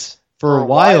acids. For a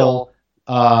while,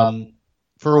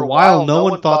 no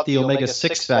one thought the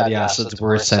omega-6 fatty acids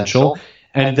were essential,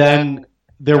 and then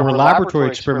there were laboratory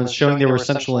experiments showing they were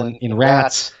essential in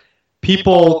rats.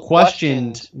 People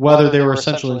questioned whether they were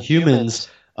essential in humans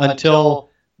until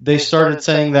they started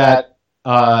saying that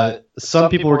some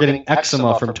people were getting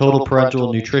eczema from total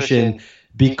parenteral nutrition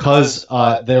because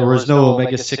there was no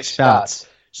omega-6 fats.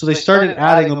 So they started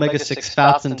adding omega-6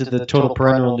 fats into the total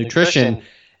parenteral nutrition.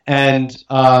 And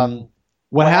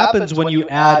what happens when you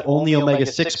add only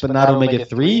omega-6 but not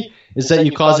omega-3 is that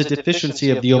you cause a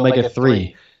deficiency of the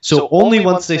omega-3. So only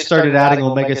once they started adding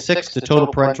omega-6 to total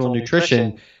parenteral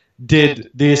nutrition did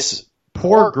this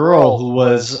poor girl who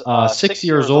was 6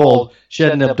 years old, she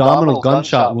had an abdominal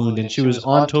gunshot wound, and she was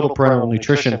on total parenteral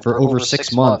nutrition for over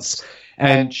 6 months.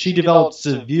 And she developed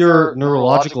severe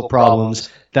neurological problems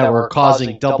that were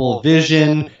causing double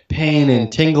vision, pain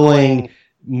and tingling,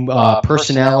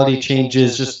 personality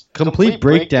changes, just complete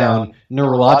breakdown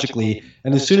neurologically.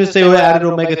 And as soon as they added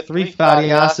omega-3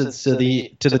 fatty acids to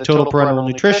the total parenteral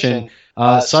nutrition,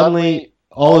 suddenly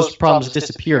all those problems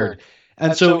disappeared.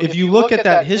 And so if you look at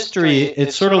that history,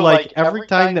 it's sort of like every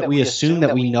time that we assume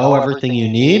that we know everything you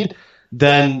need,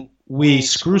 then we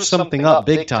screw something up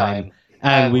big time,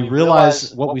 and we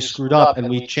realize what we screwed up, and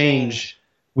we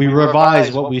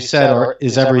revise what we said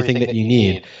is everything that you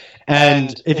need.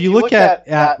 And if you look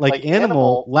at like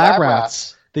animal lab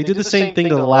rats, they did the same thing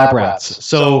to the lab rats.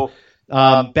 So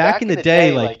back in the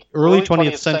day, like early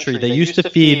 20th century, they used to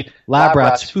feed lab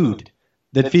rats food.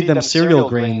 They'd feed them cereal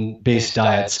grain-based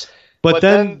diets. But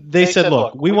then they said,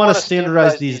 look, we want to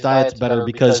standardize these diets better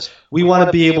because we want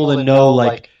to be able to know,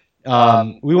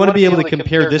 we want to be able to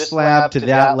compare this lab to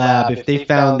that lab. If they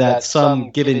found that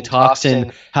some given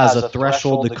toxin has a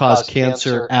threshold to cause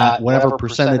cancer at whatever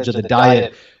percentage of the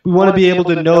diet, we want to be able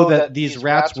to know that these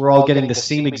rats were all getting the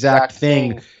same exact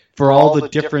thing for all the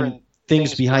different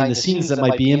things behind the scenes that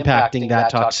might be impacting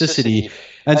that toxicity.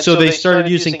 And so they started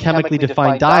using chemically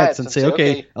defined diets and say,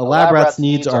 okay, a lab rat's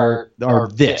needs are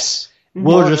this.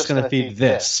 We're just going to feed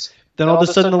this. Then all of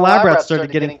a sudden the lab rats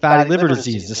started getting fatty liver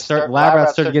disease. Lab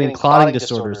rats started getting clotting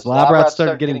disorders. Lab rats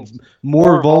started getting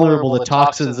more vulnerable to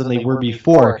toxins than they were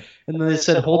before. And then they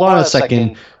said, hold on a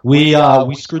second, we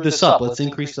screwed this up. Let's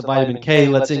increase the vitamin K.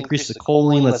 Let's increase the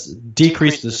choline. Let's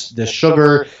decrease the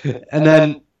sugar. And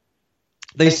then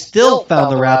they still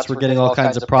found the rats were getting all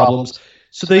kinds of problems.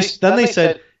 So they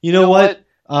said, you know what?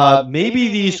 Maybe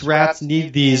these rats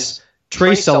need these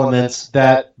trace elements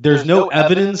that there's no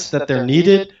evidence that they're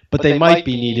needed, but they might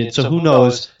be needed. So who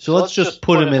knows? So let's just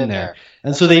put them in there.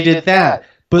 And so they did that.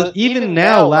 But even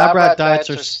now, lab rat diets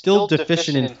are still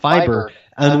deficient in fiber.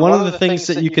 And one of the things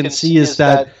that you can see is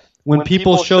that when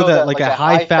people show that like a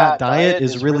high-fat diet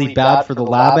is really bad for the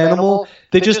lab animal,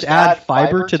 they just add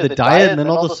fiber to the diet, and then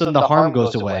all of a sudden the harm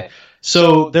goes away.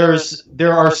 So there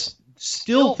are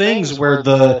still things where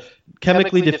the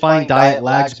chemically defined diet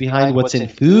lags behind what's in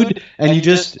food, and you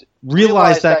just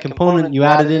realize that component, you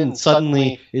add it in, and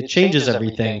suddenly it changes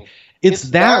everything. It's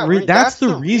that's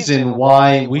the reason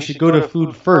why we should go to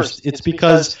food first. It's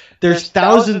because there's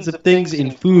thousands of things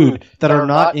in food that are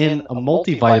not in a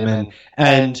multivitamin,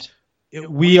 and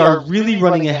we are really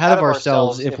running ahead of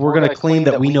ourselves if we're going to claim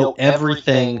that we know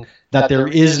everything that there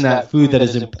is in that food that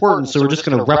is important, so we're just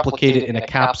going to replicate it in a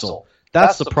capsule.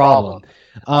 That's the problem.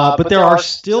 But there are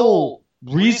still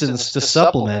reasons to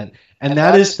supplement, and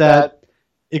that is that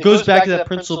it goes back to that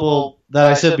principle that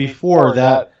I said before,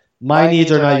 that my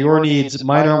needs are not your needs,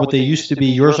 mine aren't what they used to be,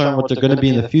 yours aren't what they're going to be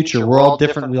in the future. We're all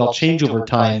different, we all change over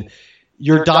time.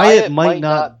 Your diet might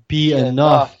not be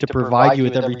enough to provide you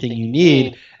with everything you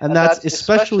need, and that's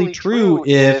especially true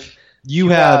if you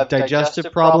have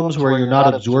digestive problems where you're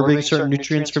not absorbing certain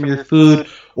nutrients from your food,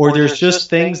 or there's just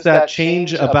things that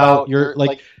change about your,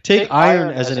 like, take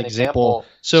iron as an example.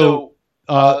 So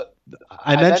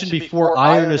I mentioned before,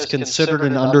 iron is considered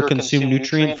an underconsumed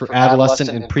nutrient for adolescent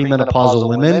and premenopausal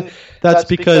women. That's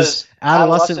because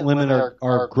adolescent women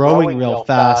are growing real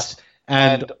fast,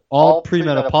 and all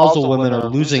premenopausal women are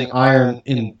losing iron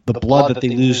in the blood that they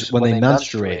lose when they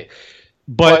menstruate.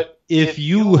 But if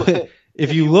you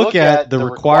look at the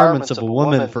requirements of a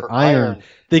woman for iron,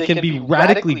 they can be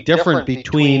radically different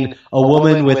between a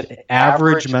woman with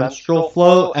average menstrual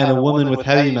flow and a woman with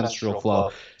heavy menstrual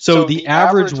flow. So the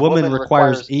average woman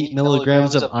requires 8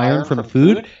 milligrams of iron from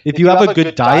food. If you have a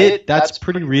good diet, that's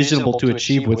pretty reasonable to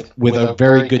achieve with a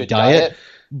very good diet.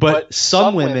 But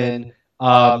some women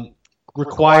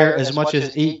require as much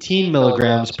as 18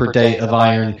 milligrams per day of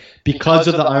iron because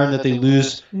of the iron that they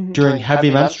lose during heavy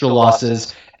menstrual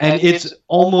losses. And it's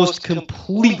almost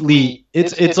completely,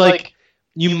 it's like,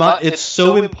 it's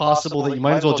so impossible that you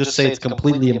might as well just say it's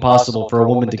completely impossible for a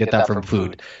woman to get that from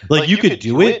food. Like, you could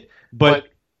do it, but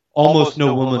almost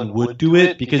no woman would do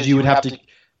it because you would have to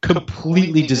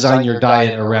completely design your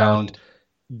diet around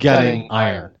getting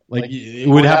iron. Like, it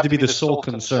would have to be the sole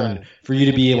concern for you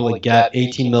to be able to get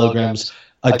 18 milligrams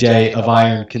a day of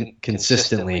iron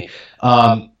consistently.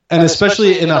 And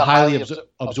especially in a highly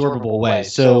absorbable way.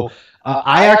 So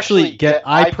I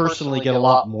personally get a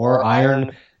lot more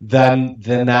iron than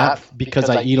that because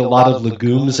I eat a lot of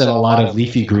legumes and a lot of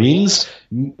leafy greens,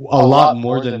 a lot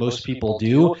more than most people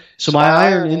do. So my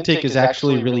iron intake is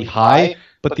actually really high,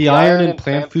 but the iron in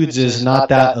plant foods is not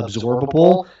that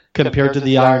absorbable compared to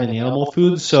the iron in animal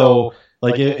foods. So,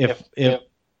 like, if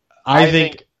I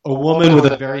think a woman with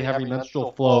a very heavy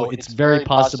menstrual flow, it's very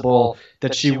possible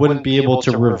that she wouldn't be able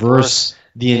to reverse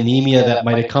the anemia that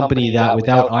might accompany that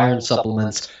without iron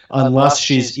supplements unless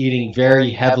she's eating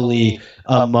very heavily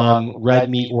among red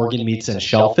meat, organ meats, and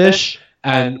shellfish,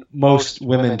 and most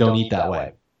women don't eat that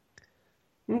way.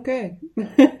 Okay.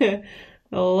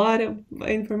 A lot of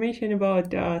information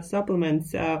about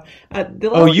supplements. You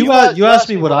asked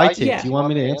me what I take. Yeah. Do you want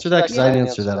me to answer that? Because I didn't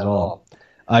answer that at all.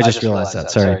 I just realized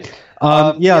that. Sorry.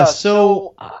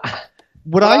 So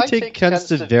what I take tends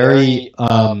to vary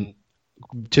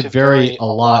a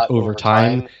lot over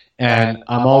time, and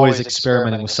I'm always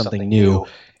experimenting with something new.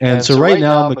 And so right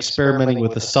now I'm experimenting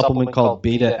with a supplement called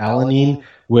beta-alanine,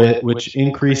 which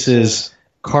increases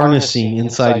carnosine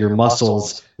inside your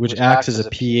muscles, which acts as a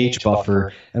pH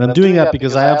buffer. And I'm doing that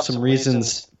because I have some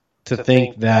reasons to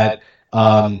think that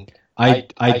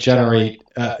I generate,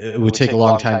 it would take a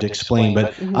long time to explain,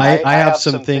 but I have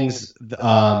some things,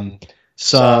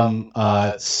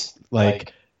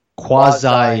 like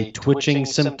quasi-twitching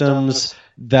symptoms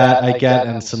that I get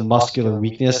and some muscular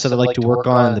weakness that I like to work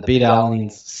on, and the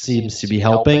beta-alanine seems to be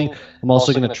helping. I'm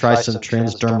also going to try some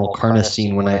transdermal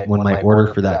carnosine when my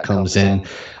order for that comes in.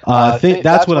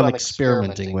 That's what I'm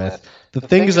experimenting with. The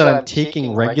things that I'm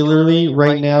taking regularly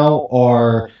right now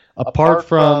are, apart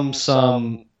from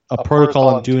a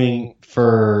protocol I'm doing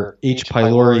for H.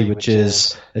 pylori, which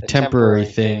is a temporary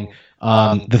thing,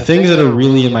 the things that are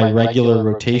really in my regular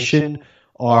rotation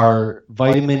are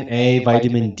vitamin A,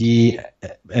 vitamin D,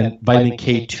 and vitamin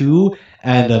K2,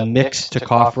 and a mixed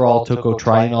tocopherol,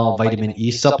 tocotrienol, vitamin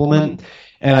E supplement.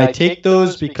 And I take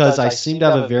those because I seem to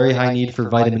have a very high need for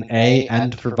vitamin A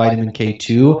and for vitamin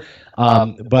K2,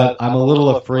 but I'm a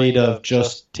little afraid of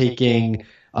just taking...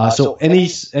 so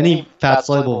any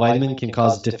fat-soluble vitamin can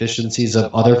cause deficiencies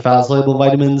of other fat-soluble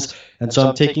vitamins, and so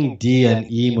I'm taking D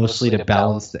and E mostly to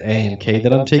balance the A and K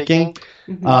that I'm taking.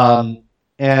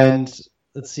 And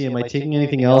let's see, am I taking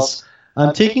anything else?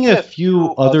 I'm taking a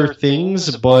few other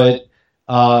things, but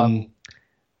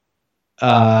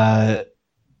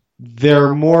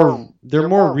they're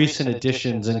more recent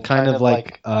additions and kind of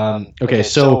like okay.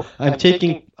 So I'm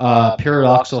taking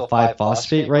pyridoxal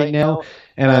 5-phosphate right now,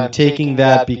 and I'm taking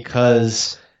that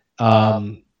because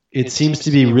it seems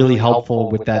to be really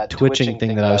helpful with that twitching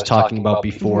thing that I was talking about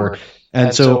before.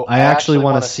 And so I actually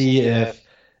want to see if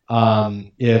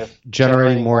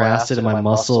generating more acid in my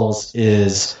muscles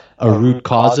is a root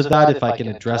cause of that, if I can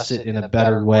address it in a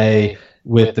better way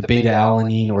with the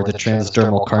beta-alanine or the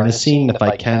transdermal carnosine. If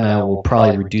I can, I will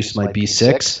probably reduce my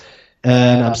B6.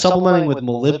 And I'm supplementing with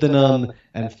molybdenum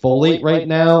and folate right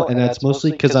now, and that's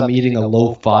mostly because I'm eating a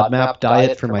low FODMAP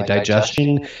diet for my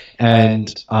digestion, and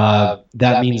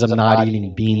that means I'm not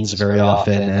eating beans very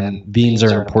often, and beans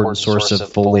are an important source of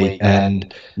folate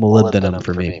and molybdenum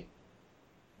for me.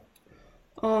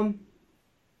 I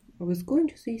was going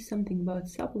to say something about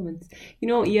supplements. A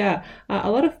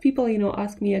lot of people,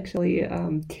 ask me actually,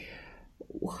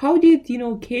 how did,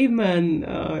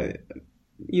 caveman,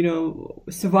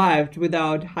 survived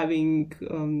without having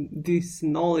this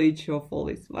knowledge of all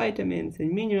these vitamins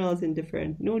and minerals and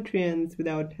different nutrients,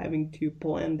 without having to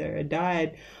plan their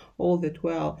diet all that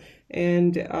well.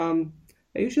 And I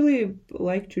usually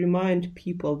like to remind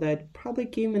people that probably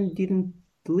cavemen didn't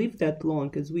live that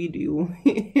long as we do.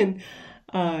 And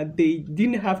they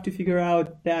didn't have to figure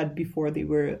out that before they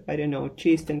were,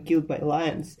 chased and killed by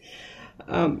lions.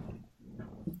 I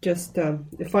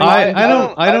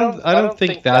don't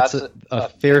think that's a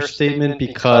fair statement,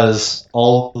 because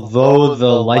although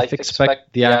the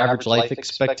average life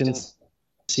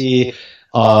expectancy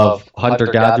of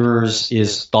hunter-gatherers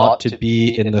is thought to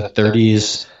be in the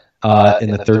 30s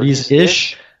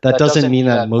ish, that doesn't mean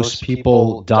that most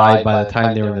people die by the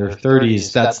time they're in their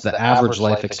 30s. That's the average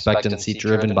life expectancy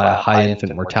driven by a high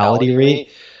infant mortality rate.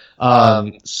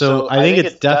 So I think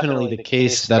it's definitely the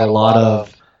case that a lot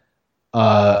of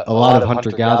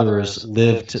hunter-gatherers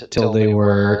lived till they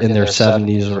were in their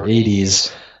 70s or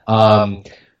 80s.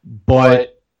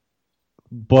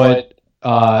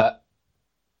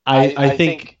 I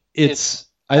think it's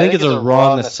a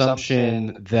wrong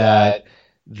assumption that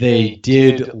they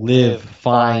did live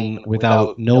fine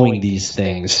without knowing these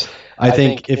things. I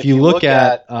think if you look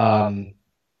at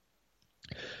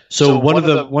so one of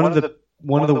the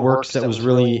works that was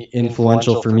really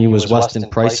influential for me was Weston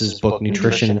Price's book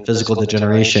Nutrition and Physical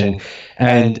Degeneration,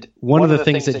 and one of the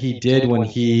things that he did when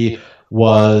he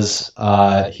was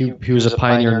he was a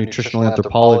pioneer in nutritional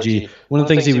anthropology. One of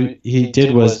the things he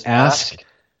did was ask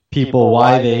people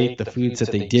why they ate the foods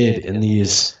that they did in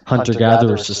these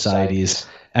hunter-gatherer societies,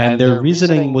 and their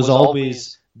reasoning was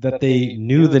always that they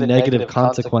knew the negative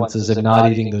consequences of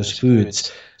not eating those foods.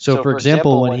 So, for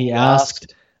example, when he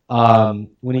asked the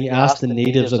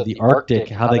natives of the Arctic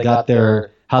how they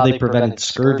prevented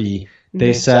scurvy,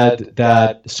 they said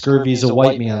that scurvy is a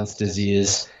white man's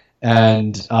disease,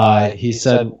 and he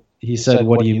said,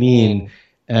 "What do you mean?"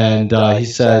 And he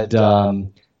said,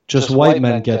 "Just white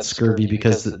men get scurvy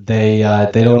because they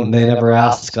never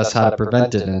ask us how to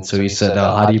prevent it." And so he said,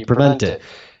 "How do you prevent it?"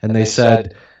 And they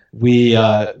said,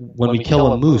 when we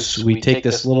kill a moose, we take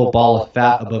this little ball of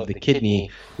fat above the kidney,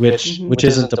 which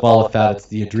isn't a ball of fat, it's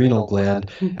the adrenal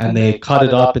gland, and they cut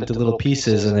it up into little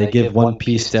pieces, and they give one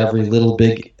piece to every little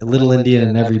Indian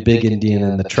and every big Indian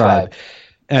in the tribe.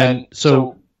 And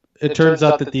so it turns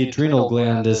out that the adrenal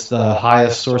gland is the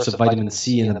highest source of vitamin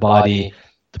C in the body,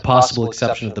 the possible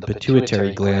exception of the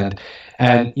pituitary gland.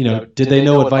 And, did they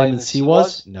know what vitamin C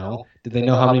was? No. Did they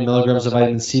know how many milligrams of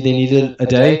vitamin C they needed a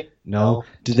day? No.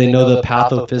 Did they know the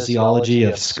pathophysiology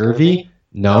of scurvy?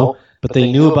 No. but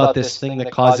they knew about this thing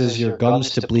that causes your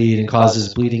gums to bleed and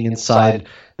causes bleeding inside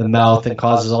the mouth and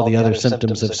causes all the other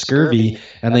symptoms of scurvy.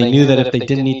 And they knew that if they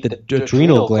didn't eat the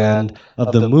adrenal gland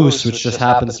of the moose, which just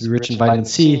happens to be rich in vitamin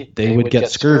C, they would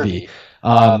get scurvy.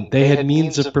 They had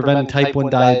means of preventing type 1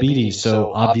 diabetes,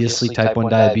 so obviously type 1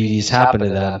 diabetes happened to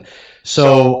them.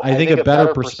 So I think a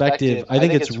better perspective, I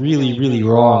think it's really, really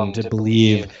wrong to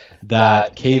believe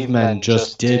that cavemen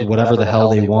just did whatever the hell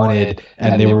they wanted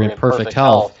and they were in perfect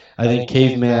health. I think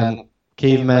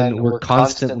cavemen were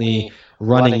constantly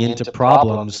running into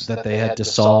problems that they had to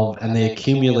solve, and they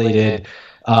accumulated.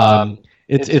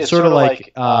 It's sort of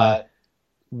like why,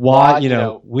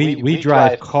 we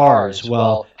drive cars.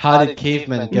 Well, how did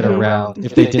cavemen get around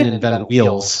if they didn't invent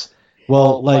wheels?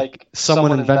 Well, like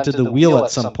someone invented the wheel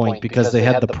at some point because they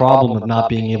had the problem of not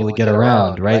being able to get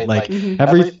around, right? Like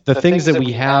the things that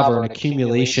we have are an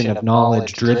accumulation of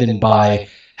knowledge driven by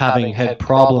having had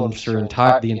problems for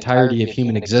the entirety of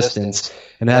human existence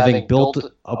and having built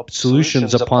up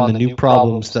solutions upon the new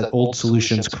problems that old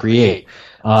solutions create.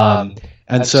 And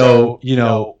so,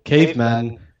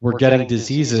 cavemen were getting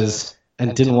diseases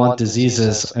and didn't want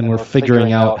diseases, and were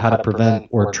figuring out how to prevent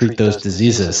or treat those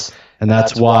diseases. And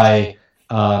that's why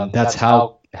that's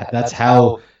how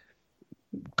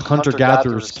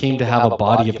hunter-gatherers came to have a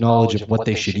body of knowledge of what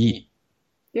they should eat.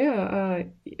 Yeah,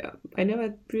 I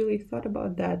never really thought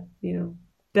about that,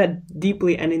 that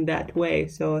deeply and in that way.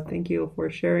 So thank you for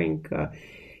sharing.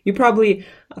 You probably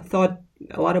thought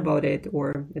a lot about it,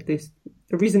 or at least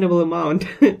a reasonable amount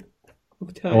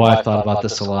of time. Oh, I've thought about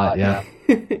this a lot, yeah.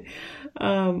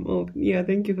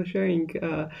 Thank you for sharing.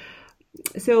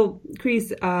 So,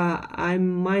 Chris,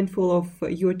 I'm mindful of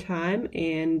your time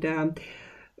and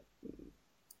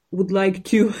would like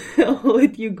to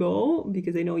let you go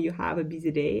because I know you have a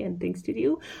busy day and things to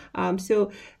do.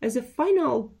 So, as a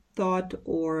final thought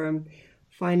or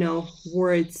final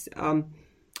words,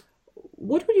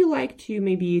 what would you like to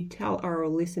maybe tell our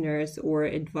listeners or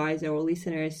advise our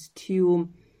listeners to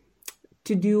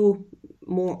do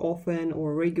more often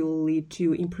or regularly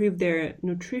to improve their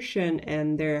nutrition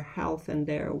and their health and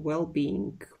their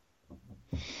well-being?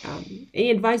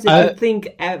 Any advice that you think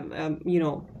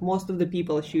most of the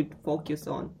people should focus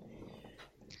on?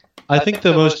 I think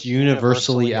the most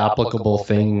universally applicable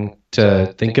thing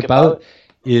to think about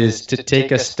is to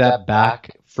take a step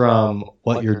back from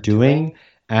what you're doing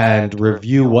and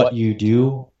review what you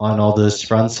do on all those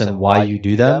fronts and why you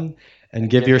do them, and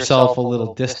give yourself a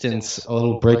little distance, a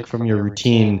little break from your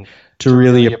routine to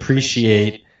really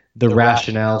appreciate the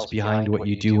rationales behind what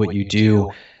you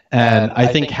do. And I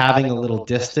think having a little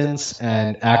distance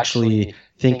and actually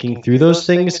thinking through those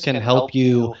things can help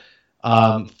you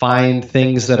find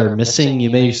things that are missing. You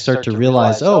may start to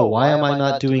realize, oh, why am I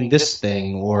not doing this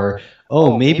thing? Or,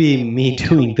 oh, maybe me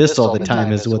doing this all the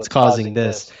time is what's causing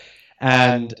this.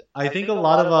 And I think a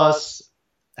lot of us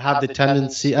have the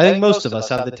tendency, I think most of us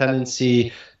have the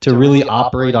tendency to really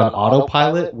operate on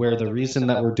autopilot, where the reason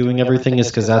that we're doing everything is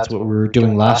because that's what we were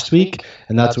doing last week,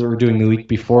 and that's what we were doing the week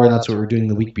before, and that's what we were doing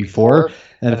the week before.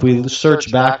 And if we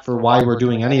search back for why we're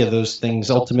doing any of those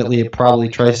things, ultimately it probably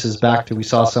traces back to we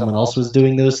saw someone else was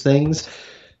doing those things.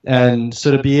 And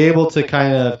so to be able to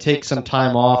kind of take some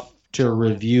time off to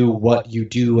review what you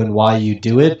do and why you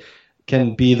do it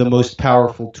can be the most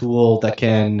powerful tool that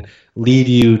can lead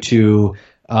you to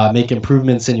make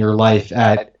improvements in your life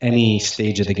at any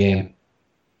stage of the game.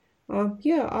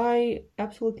 I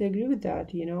absolutely agree with that.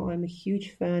 I'm a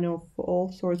huge fan of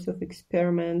all sorts of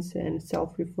experiments and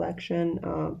self-reflection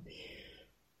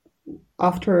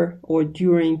after or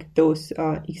during those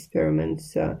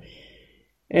experiments,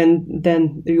 and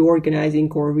then reorganizing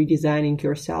or redesigning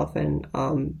yourself and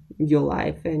your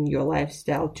life and your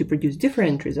lifestyle to produce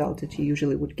different results that you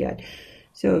usually would get.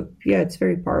 So, it's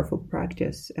very powerful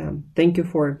practice. Thank you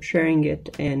for sharing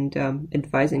it and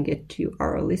advising it to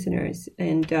our listeners.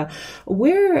 And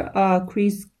where,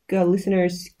 Chris,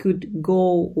 listeners could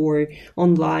go or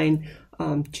online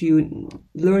to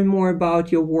learn more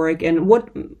about your work, and what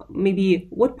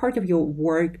part of your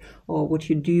work or what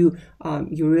you do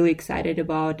you're really excited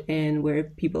about, and where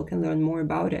people can learn more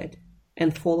about it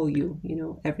and follow you,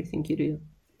 everything you do.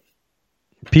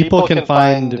 People can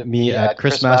find me at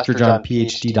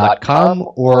chrismasterjohnphd.com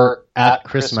or at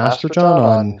chrismasterjohn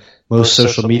on most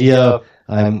social media.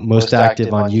 I'm most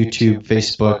active on YouTube,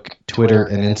 Facebook, Twitter,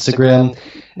 and Instagram.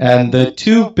 And the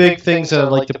two big things that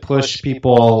I'd like to push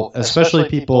people, especially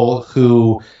people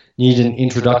who need an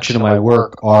introduction to my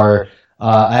work, are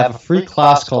I have a free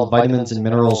class called Vitamins and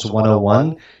Minerals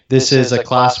 101. This is a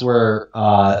class where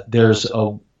there's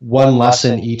one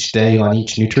lesson each day on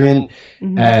each nutrient,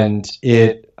 and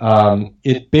it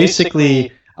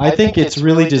basically I think it's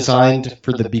really designed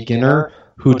for the beginner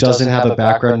who doesn't have a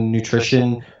background in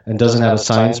nutrition and doesn't have a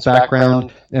science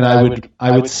background. And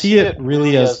I would see it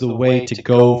really as the way to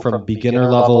go from beginner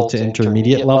level to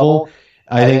intermediate level.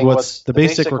 I think what's the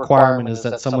basic requirement is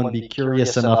that someone be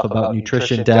curious enough about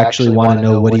nutrition to actually want to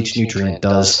know what each nutrient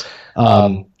does.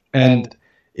 And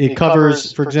it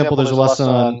covers, for example, there's a lesson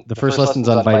on, the first lesson's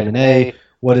on vitamin A.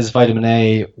 What is vitamin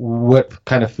A? What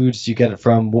kind of foods do you get it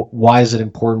from? Why is it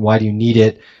important? Why do you need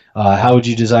it? How would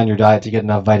you design your diet to get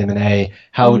enough vitamin A?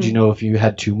 How would you know if you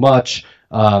had too much?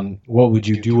 What would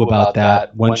you do about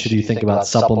that? When should you think about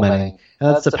supplementing?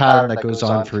 And that's the pattern that goes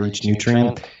on for each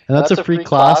nutrient. And that's a free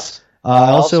class.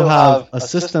 I also have a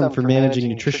system for managing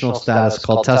nutritional status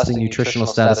called Testing Nutritional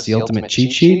Status, the Ultimate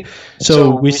Cheat Sheet.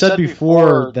 So we said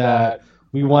before that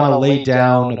we want to lay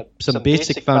down some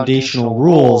basic foundational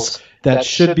rules that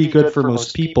should be good for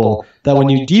most people, that when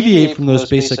you deviate from those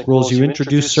basic rules, you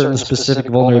introduce certain specific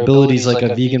vulnerabilities, like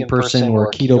a vegan person or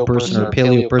a keto person or a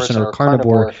paleo person or a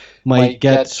carnivore might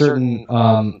get certain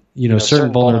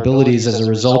certain vulnerabilities as a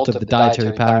result of the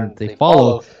dietary pattern that they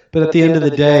follow. But at the end of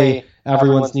the day,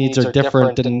 everyone's needs are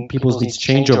different and people's needs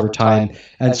change over time.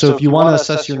 And so if you want to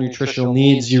assess your nutritional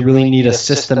needs, you really need a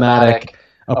systematic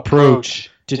approach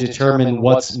to determine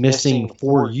what's missing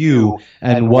for you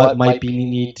and what might be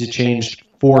need to change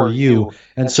for you.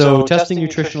 And so Testing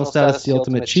Nutritional Status, the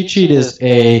Ultimate Cheat Sheet, is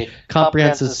a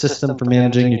comprehensive system for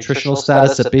managing nutritional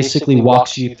status that basically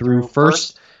walks you through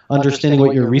first understanding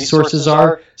what your resources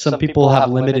are. Some people have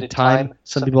limited time.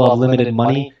 Some people have limited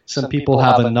money. Some people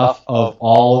have enough of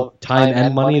all time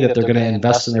and money that they're going to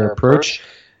invest in their approach.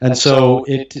 And so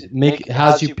it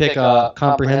has you pick a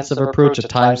comprehensive approach, a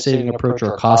time-saving approach,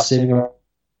 or a cost-saving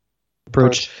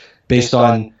approach based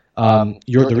on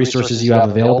the resources you have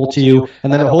available to you.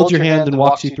 And then it holds your hand and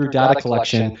walks you through data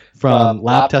collection from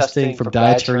lab testing, from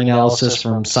dietary analysis,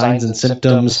 from signs and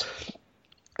symptoms.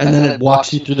 And then it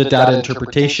walks you through the data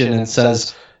interpretation and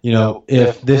says,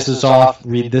 if this is off,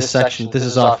 read this section. If this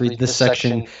is off, read this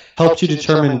section. Helps you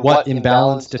determine what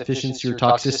imbalance, deficiency, or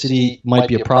toxicity might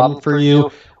be a problem for you,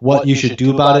 what you should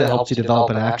do about it. Helps you develop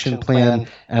an action plan,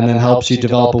 and then helps you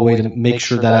develop a way to make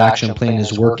sure that action plan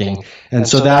is working. And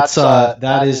so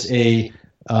that is a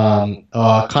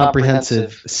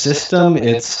comprehensive system.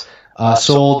 It's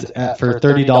sold for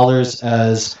 $30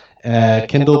 as a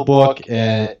Kindle book,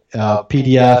 a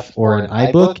PDF, or an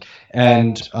iBook.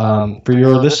 And for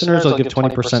your listeners, I'll give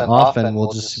 20% off, and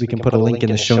we can put a link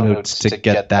in the show notes to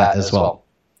get that as well.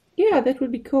 Yeah, that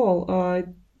would be cool.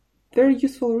 Very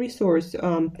useful resource,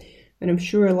 and I'm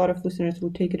sure a lot of listeners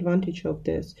will take advantage of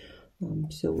this.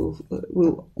 So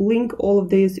we'll link all of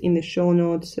this in the show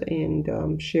notes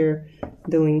and share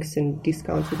the links and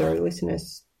discounts with our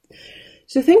listeners.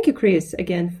 So thank you, Chris,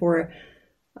 again for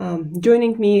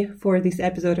joining me for this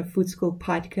episode of Food School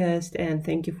Podcast, and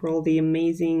thank you for all the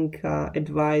amazing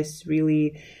advice,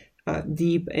 really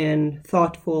deep and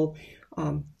thoughtful,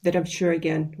 that I'm sure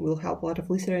again will help a lot of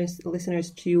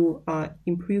listeners to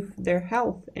improve their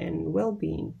health and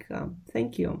well-being.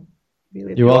 Thank you.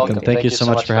 Really. You're welcome. Thank you so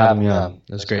much for having me on.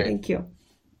 It was great. Thank you.